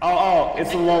 Oh,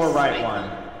 it's the lower right one.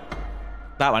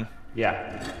 That one.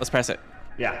 Yeah. Let's press it.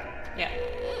 Yeah. Yeah.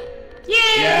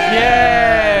 Yay!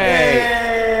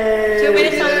 Yay! 2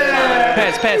 minutes on the clock.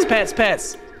 Pets, pets, pets,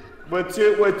 pets. With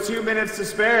 2 minutes to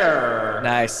spare.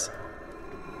 Nice.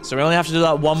 So we only have to do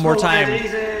that one more Small time. and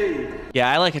easy.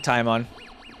 Yeah, I like a time on.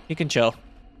 You can chill.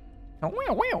 Yeah,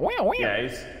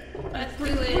 he's Let's do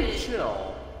it.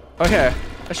 chill. Okay.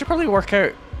 I should probably work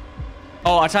out.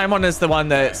 Oh, a time on is the one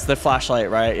that's the flashlight,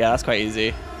 right? Yeah, that's quite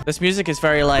easy. This music is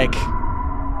very like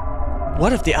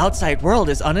What if the outside world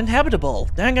is uninhabitable?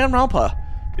 Danganronpa.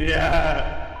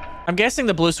 Yeah. I'm guessing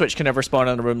the blue switch can never spawn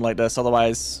in a room like this,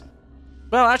 otherwise...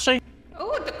 Well, actually...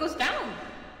 Oh, that goes down.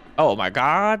 Oh my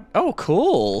god. Oh,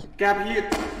 cool. Gab, you...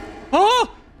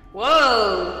 Oh! Whoa.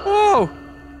 Oh!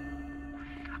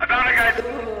 I found it, guys.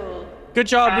 Cool. Good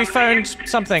job, we found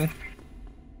something.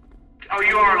 Oh,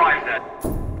 you are alive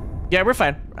then. Yeah, we're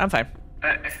fine. I'm fine.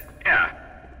 Yeah.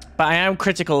 But I am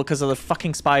critical because of the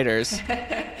fucking spiders.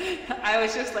 I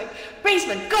was just like,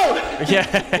 basement, go!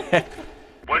 Yeah.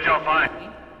 What did y'all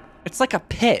find? It's like a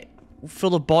pit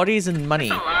full of bodies and money.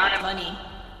 A lot of money.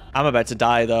 I'm about to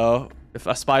die though. If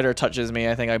a spider touches me,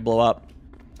 I think I blow up.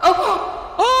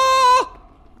 Oh! Oh!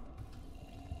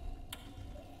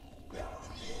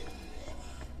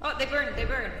 Oh, they burn, they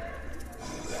burn.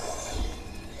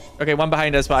 Okay, one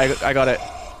behind us, but I got it.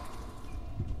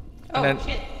 Oh, then-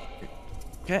 shit.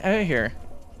 Get out of here.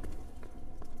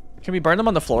 Can we burn them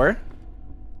on the floor?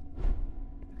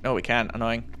 No, we can't.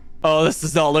 Annoying. Oh, this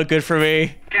does not look good for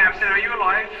me. Gabson, are you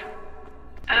alive?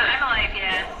 I'm alive,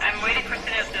 yeah. I'm waiting for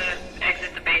Sinow to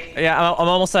exit the base. Yeah, I'm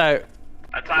almost out.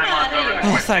 A time lock over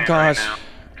Oh, thank God.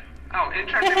 Oh,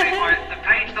 interestingly, the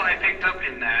page that I picked up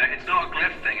in there, it's not a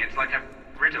glyph thing, it's like a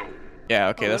riddle. Yeah,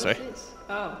 okay, this way. What is this?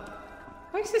 Oh.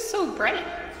 Why is this so bright?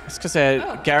 It's because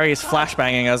Gary is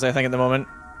flashbanging us, I think, at the moment.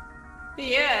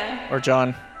 Yeah. Or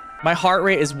John. My heart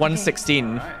rate is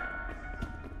 116.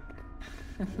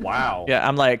 Wow. Yeah,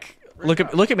 I'm like, look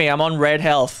at me, I'm on red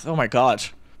health. Oh my god.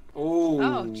 Oh,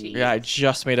 jeez. Yeah, I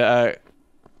just made it out.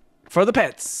 For the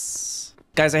pits.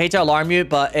 Guys, I hate to alarm you,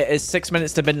 but it is 6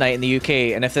 minutes to midnight in the UK,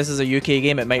 and if this is a UK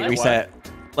game, it might reset.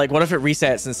 Like, what if it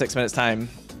resets in 6 minutes time?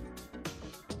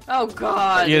 Oh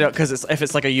god. You know, because if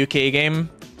it's like a UK game.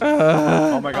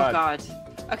 Oh my Oh god. god.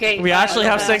 Okay. We actually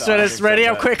have 6 minutes. so Ready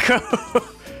up, bad. quick go.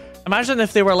 Imagine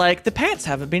if they were like, the pets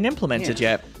haven't been implemented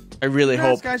yet. I really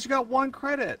hope. Guys, you got 1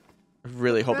 credit. I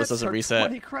really hope this doesn't Took reset.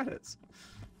 20 credits.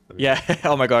 Yeah.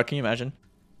 Oh my god, can you imagine?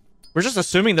 We're just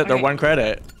assuming that they're Okay. 1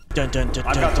 credit. Dun, dun, dun,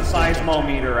 I've dun, got the dun, dun.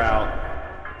 seismometer out.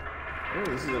 Oh,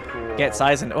 this is a cool. Get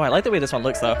sizing. Oh, I like the way this one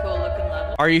looks though. Cool looking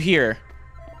level. Are you here?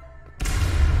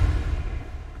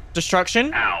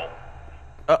 Destruction? Ow.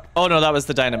 Oh no, that was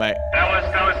the dynamite. That was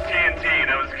TNT,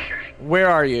 that was... Where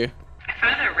are you? I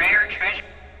found a rare treasure.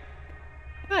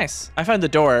 Nice. I found the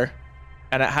door,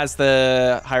 and it has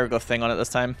the hieroglyph thing on it this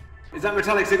time. Is that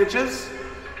metallic signatures?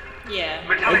 Yeah.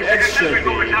 Metallic It signatures? should We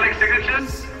got be. metallic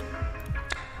signatures?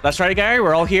 That's right, Gary.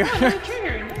 We're all here. Oh,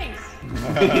 trigger. Nice.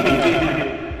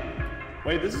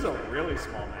 Wait, this is a really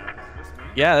small map. Is this me?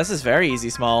 Yeah, this is very easy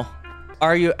small.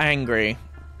 Are you angry?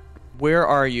 Where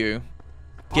are you?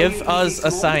 Give you us easy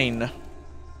a small? sign.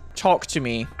 Talk to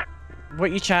me.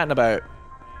 What you chatting about?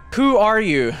 Who are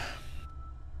you?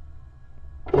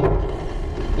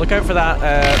 Look out for that.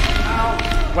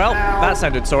 Well, that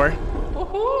sounded sore.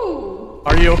 Woohoo!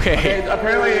 Are you okay? Okay,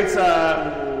 apparently it's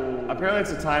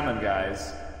a time one,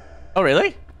 guys. Oh,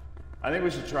 really? I think we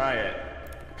should try it.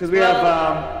 Because we have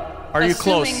Are you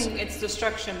close? Assuming it's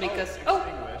destruction because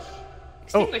English.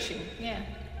 extinguishing. Yeah.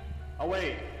 Oh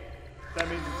wait. That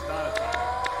means it's not a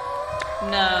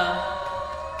time. No.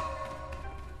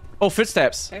 Oh,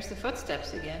 footsteps. There's the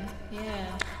footsteps again.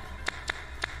 Yeah.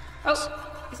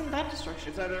 Oh, isn't that destruction?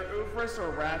 It's either Ufris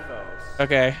or Rathos.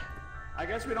 Okay. I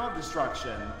guess we don't have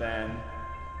destruction then.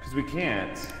 Because we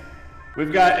can't.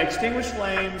 We've got extinguished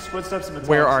flames, footsteps, and metallic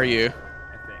Where are you?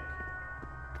 I think.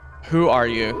 Who are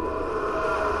you?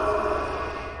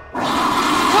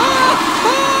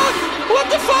 What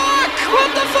the fuck?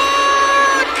 What the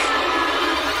fuck?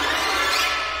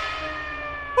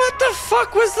 What the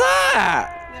fuck was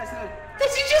that? Did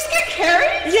you just get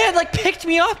carried? Yeah, it like picked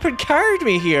me up and carried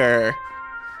me here.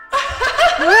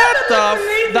 What the?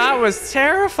 That was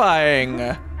terrifying.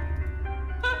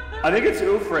 I think it's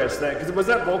Ufris then. Because was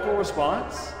that vocal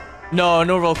response? No,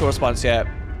 no vocal response yet.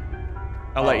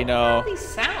 I'll let you know. What are these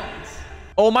sounds?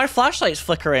 Oh, my flashlight's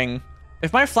flickering.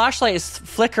 If my flashlight is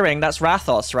flickering, that's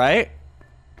Rathos, right?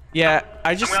 Yeah,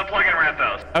 I just... I'm gonna plug in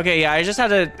Rathos. Okay, yeah, I just had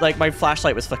to, like, my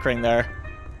flashlight was flickering there.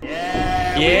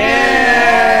 Yeah.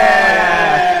 Yeah!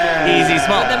 Easy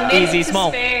small. The minute Easy to small.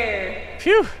 spare.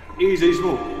 Phew. Easy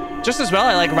small. Just as well,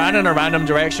 I, like, ran in a random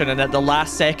direction, and at the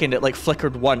last second, it, like,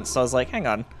 flickered once. So I was like, hang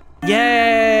on.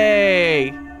 Yay!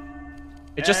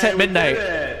 It just hit midnight.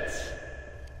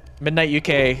 Midnight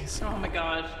UK. Oh my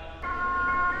god.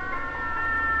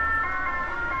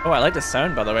 Oh, I like the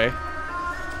sound, by the way.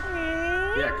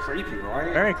 Yeah, creepy,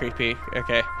 right? Very creepy.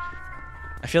 Okay.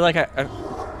 I feel like I...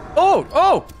 Oh!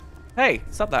 Oh! Hey,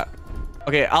 stop that.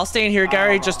 Okay, I'll stay in here,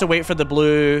 Gary, just to wait for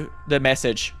the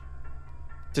message.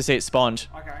 To say it spawned.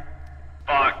 Okay.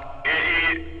 Fuck.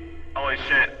 Oh, Holy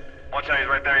shit. Watch out, he's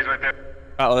right there, he's right there.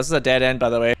 Oh, this is a dead end, by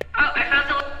the way. Oh, I found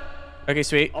the... Okay,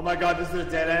 sweet. Oh my god, this is a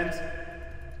dead end.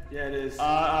 Yeah, it is.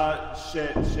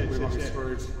 Shit.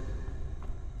 Screwed.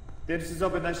 The entrance is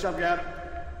open, nice job, Gab.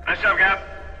 Nice job, Gab.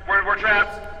 We're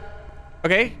trapped.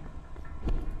 Okay.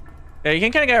 Yeah, you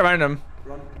can kind of get around him.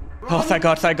 Oh, thank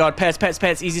God.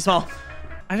 Pets. Easy, small.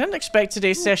 I didn't expect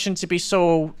today's session to be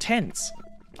so tense.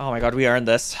 Oh my God, we earned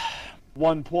this.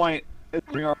 1 point. It's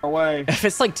our way. If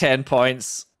it's like 10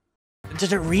 points.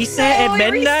 Did it reset at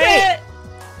midnight?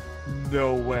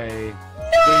 No way.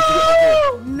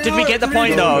 No! Did we get the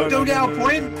point though? Don't get a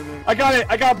point. I got it.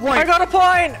 I got a point. I got a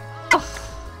point.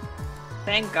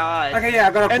 Thank God. Okay, yeah,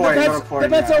 I got a point. The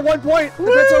bet's on 1 point. The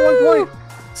bet's on 1 point.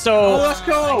 So, let's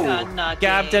go. God,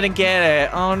 Gab didn't get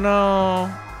it. Oh no.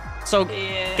 So,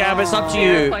 yeah. Gab, it's up to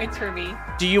 0 you. points for me.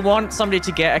 Do you want somebody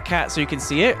to get a cat so you can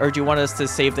see it, or do you want us to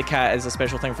save the cat as a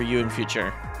special thing for you in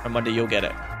future? On Monday, you'll get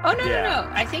it. Oh no.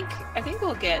 I think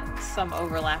we'll get some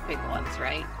overlapping ones,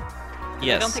 right?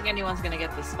 Yes. I don't think anyone's gonna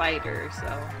get the spider, so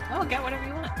get whatever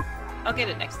you want. I'll get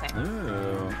it next time.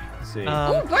 Ooh. Let's see.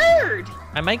 Ooh, bird!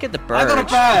 I might get the bird. I got a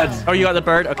bird. Oh, you got the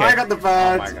bird? Okay. I got the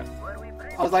bird. Oh my god.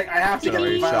 I was like, I have to get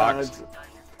the bird. Shocked.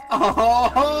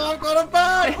 Oh, I got a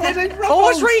bird. His name's Ruffles. Oh,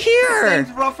 it's right here. His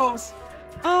name's Ruffles.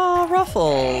 Oh,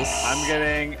 Ruffles. I'm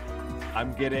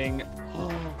getting.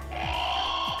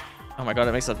 Oh my God,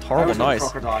 it makes a horrible noise.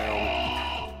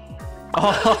 Crocodile.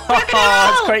 Oh,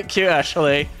 that's quite cute,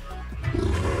 actually.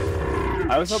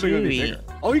 I was hoping it would be Chewy. bigger.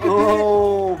 Oh, you can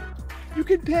pet. You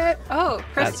can pet. Oh,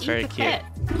 press That's E very to cute. pet.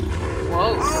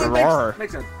 Whoa. Oh, Roar. it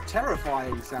makes a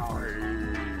terrifying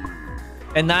sound.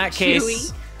 In that case,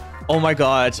 Chewy. oh my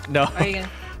God, no. Are you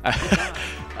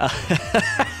gonna...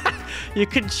 You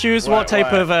can choose what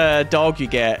type of dog you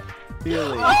get.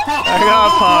 Really? I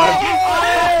got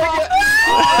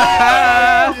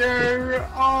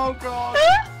Oh god.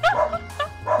 a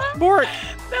pug. Bork.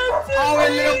 Oh, a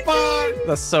little bug.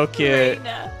 That's so cute.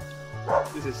 Reina.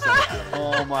 This is so good.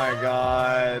 Oh my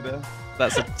god.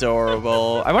 That's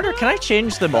adorable. I wonder, can I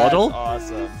change the model?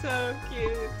 That's awesome. So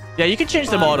cute. Yeah, you can change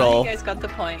the Wow, model. You guys got the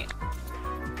point.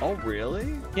 Oh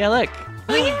really? Yeah, look.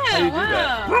 Oh yeah, How do you do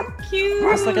wow. Cute.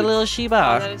 It's like a little Oh,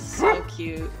 Shiba. that is so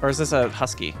cute. Or is this a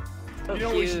husky? So You know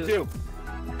what we should do?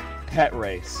 Pet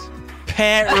race.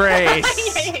 Pet race.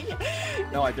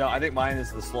 No, I don't. I think mine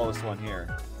is the slowest one here.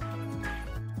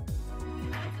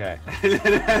 Okay.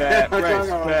 Pet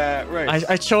race.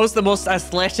 I chose the most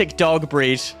athletic dog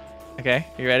breed. Okay,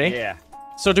 you ready? Yeah.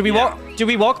 So do we walk? Do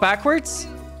we walk backwards?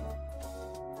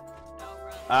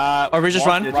 Or we just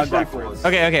run? Run backwards.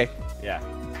 Okay. Yeah.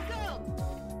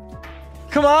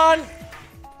 Come on.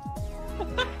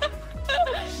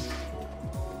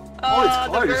 Oh, it's the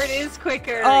close. bird is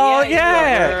quicker. Oh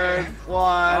yeah. Bird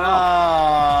won.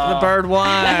 Oh. The bird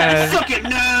won. Suck it,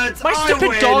 nerds. My I stupid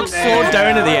win. dog slowed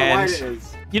down at the Right end. it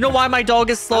is. You know why my dog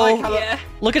is slow? like how Yeah.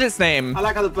 Look at its name. I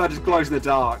like how the bird just glows in the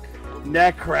dark.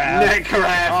 Neck crab. Neck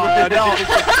crab. Oh, no.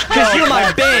 Because you're my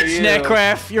Neck for bitch, you.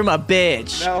 Necref. You're my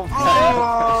bitch. No.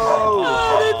 Oh.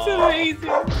 Oh, that's amazing.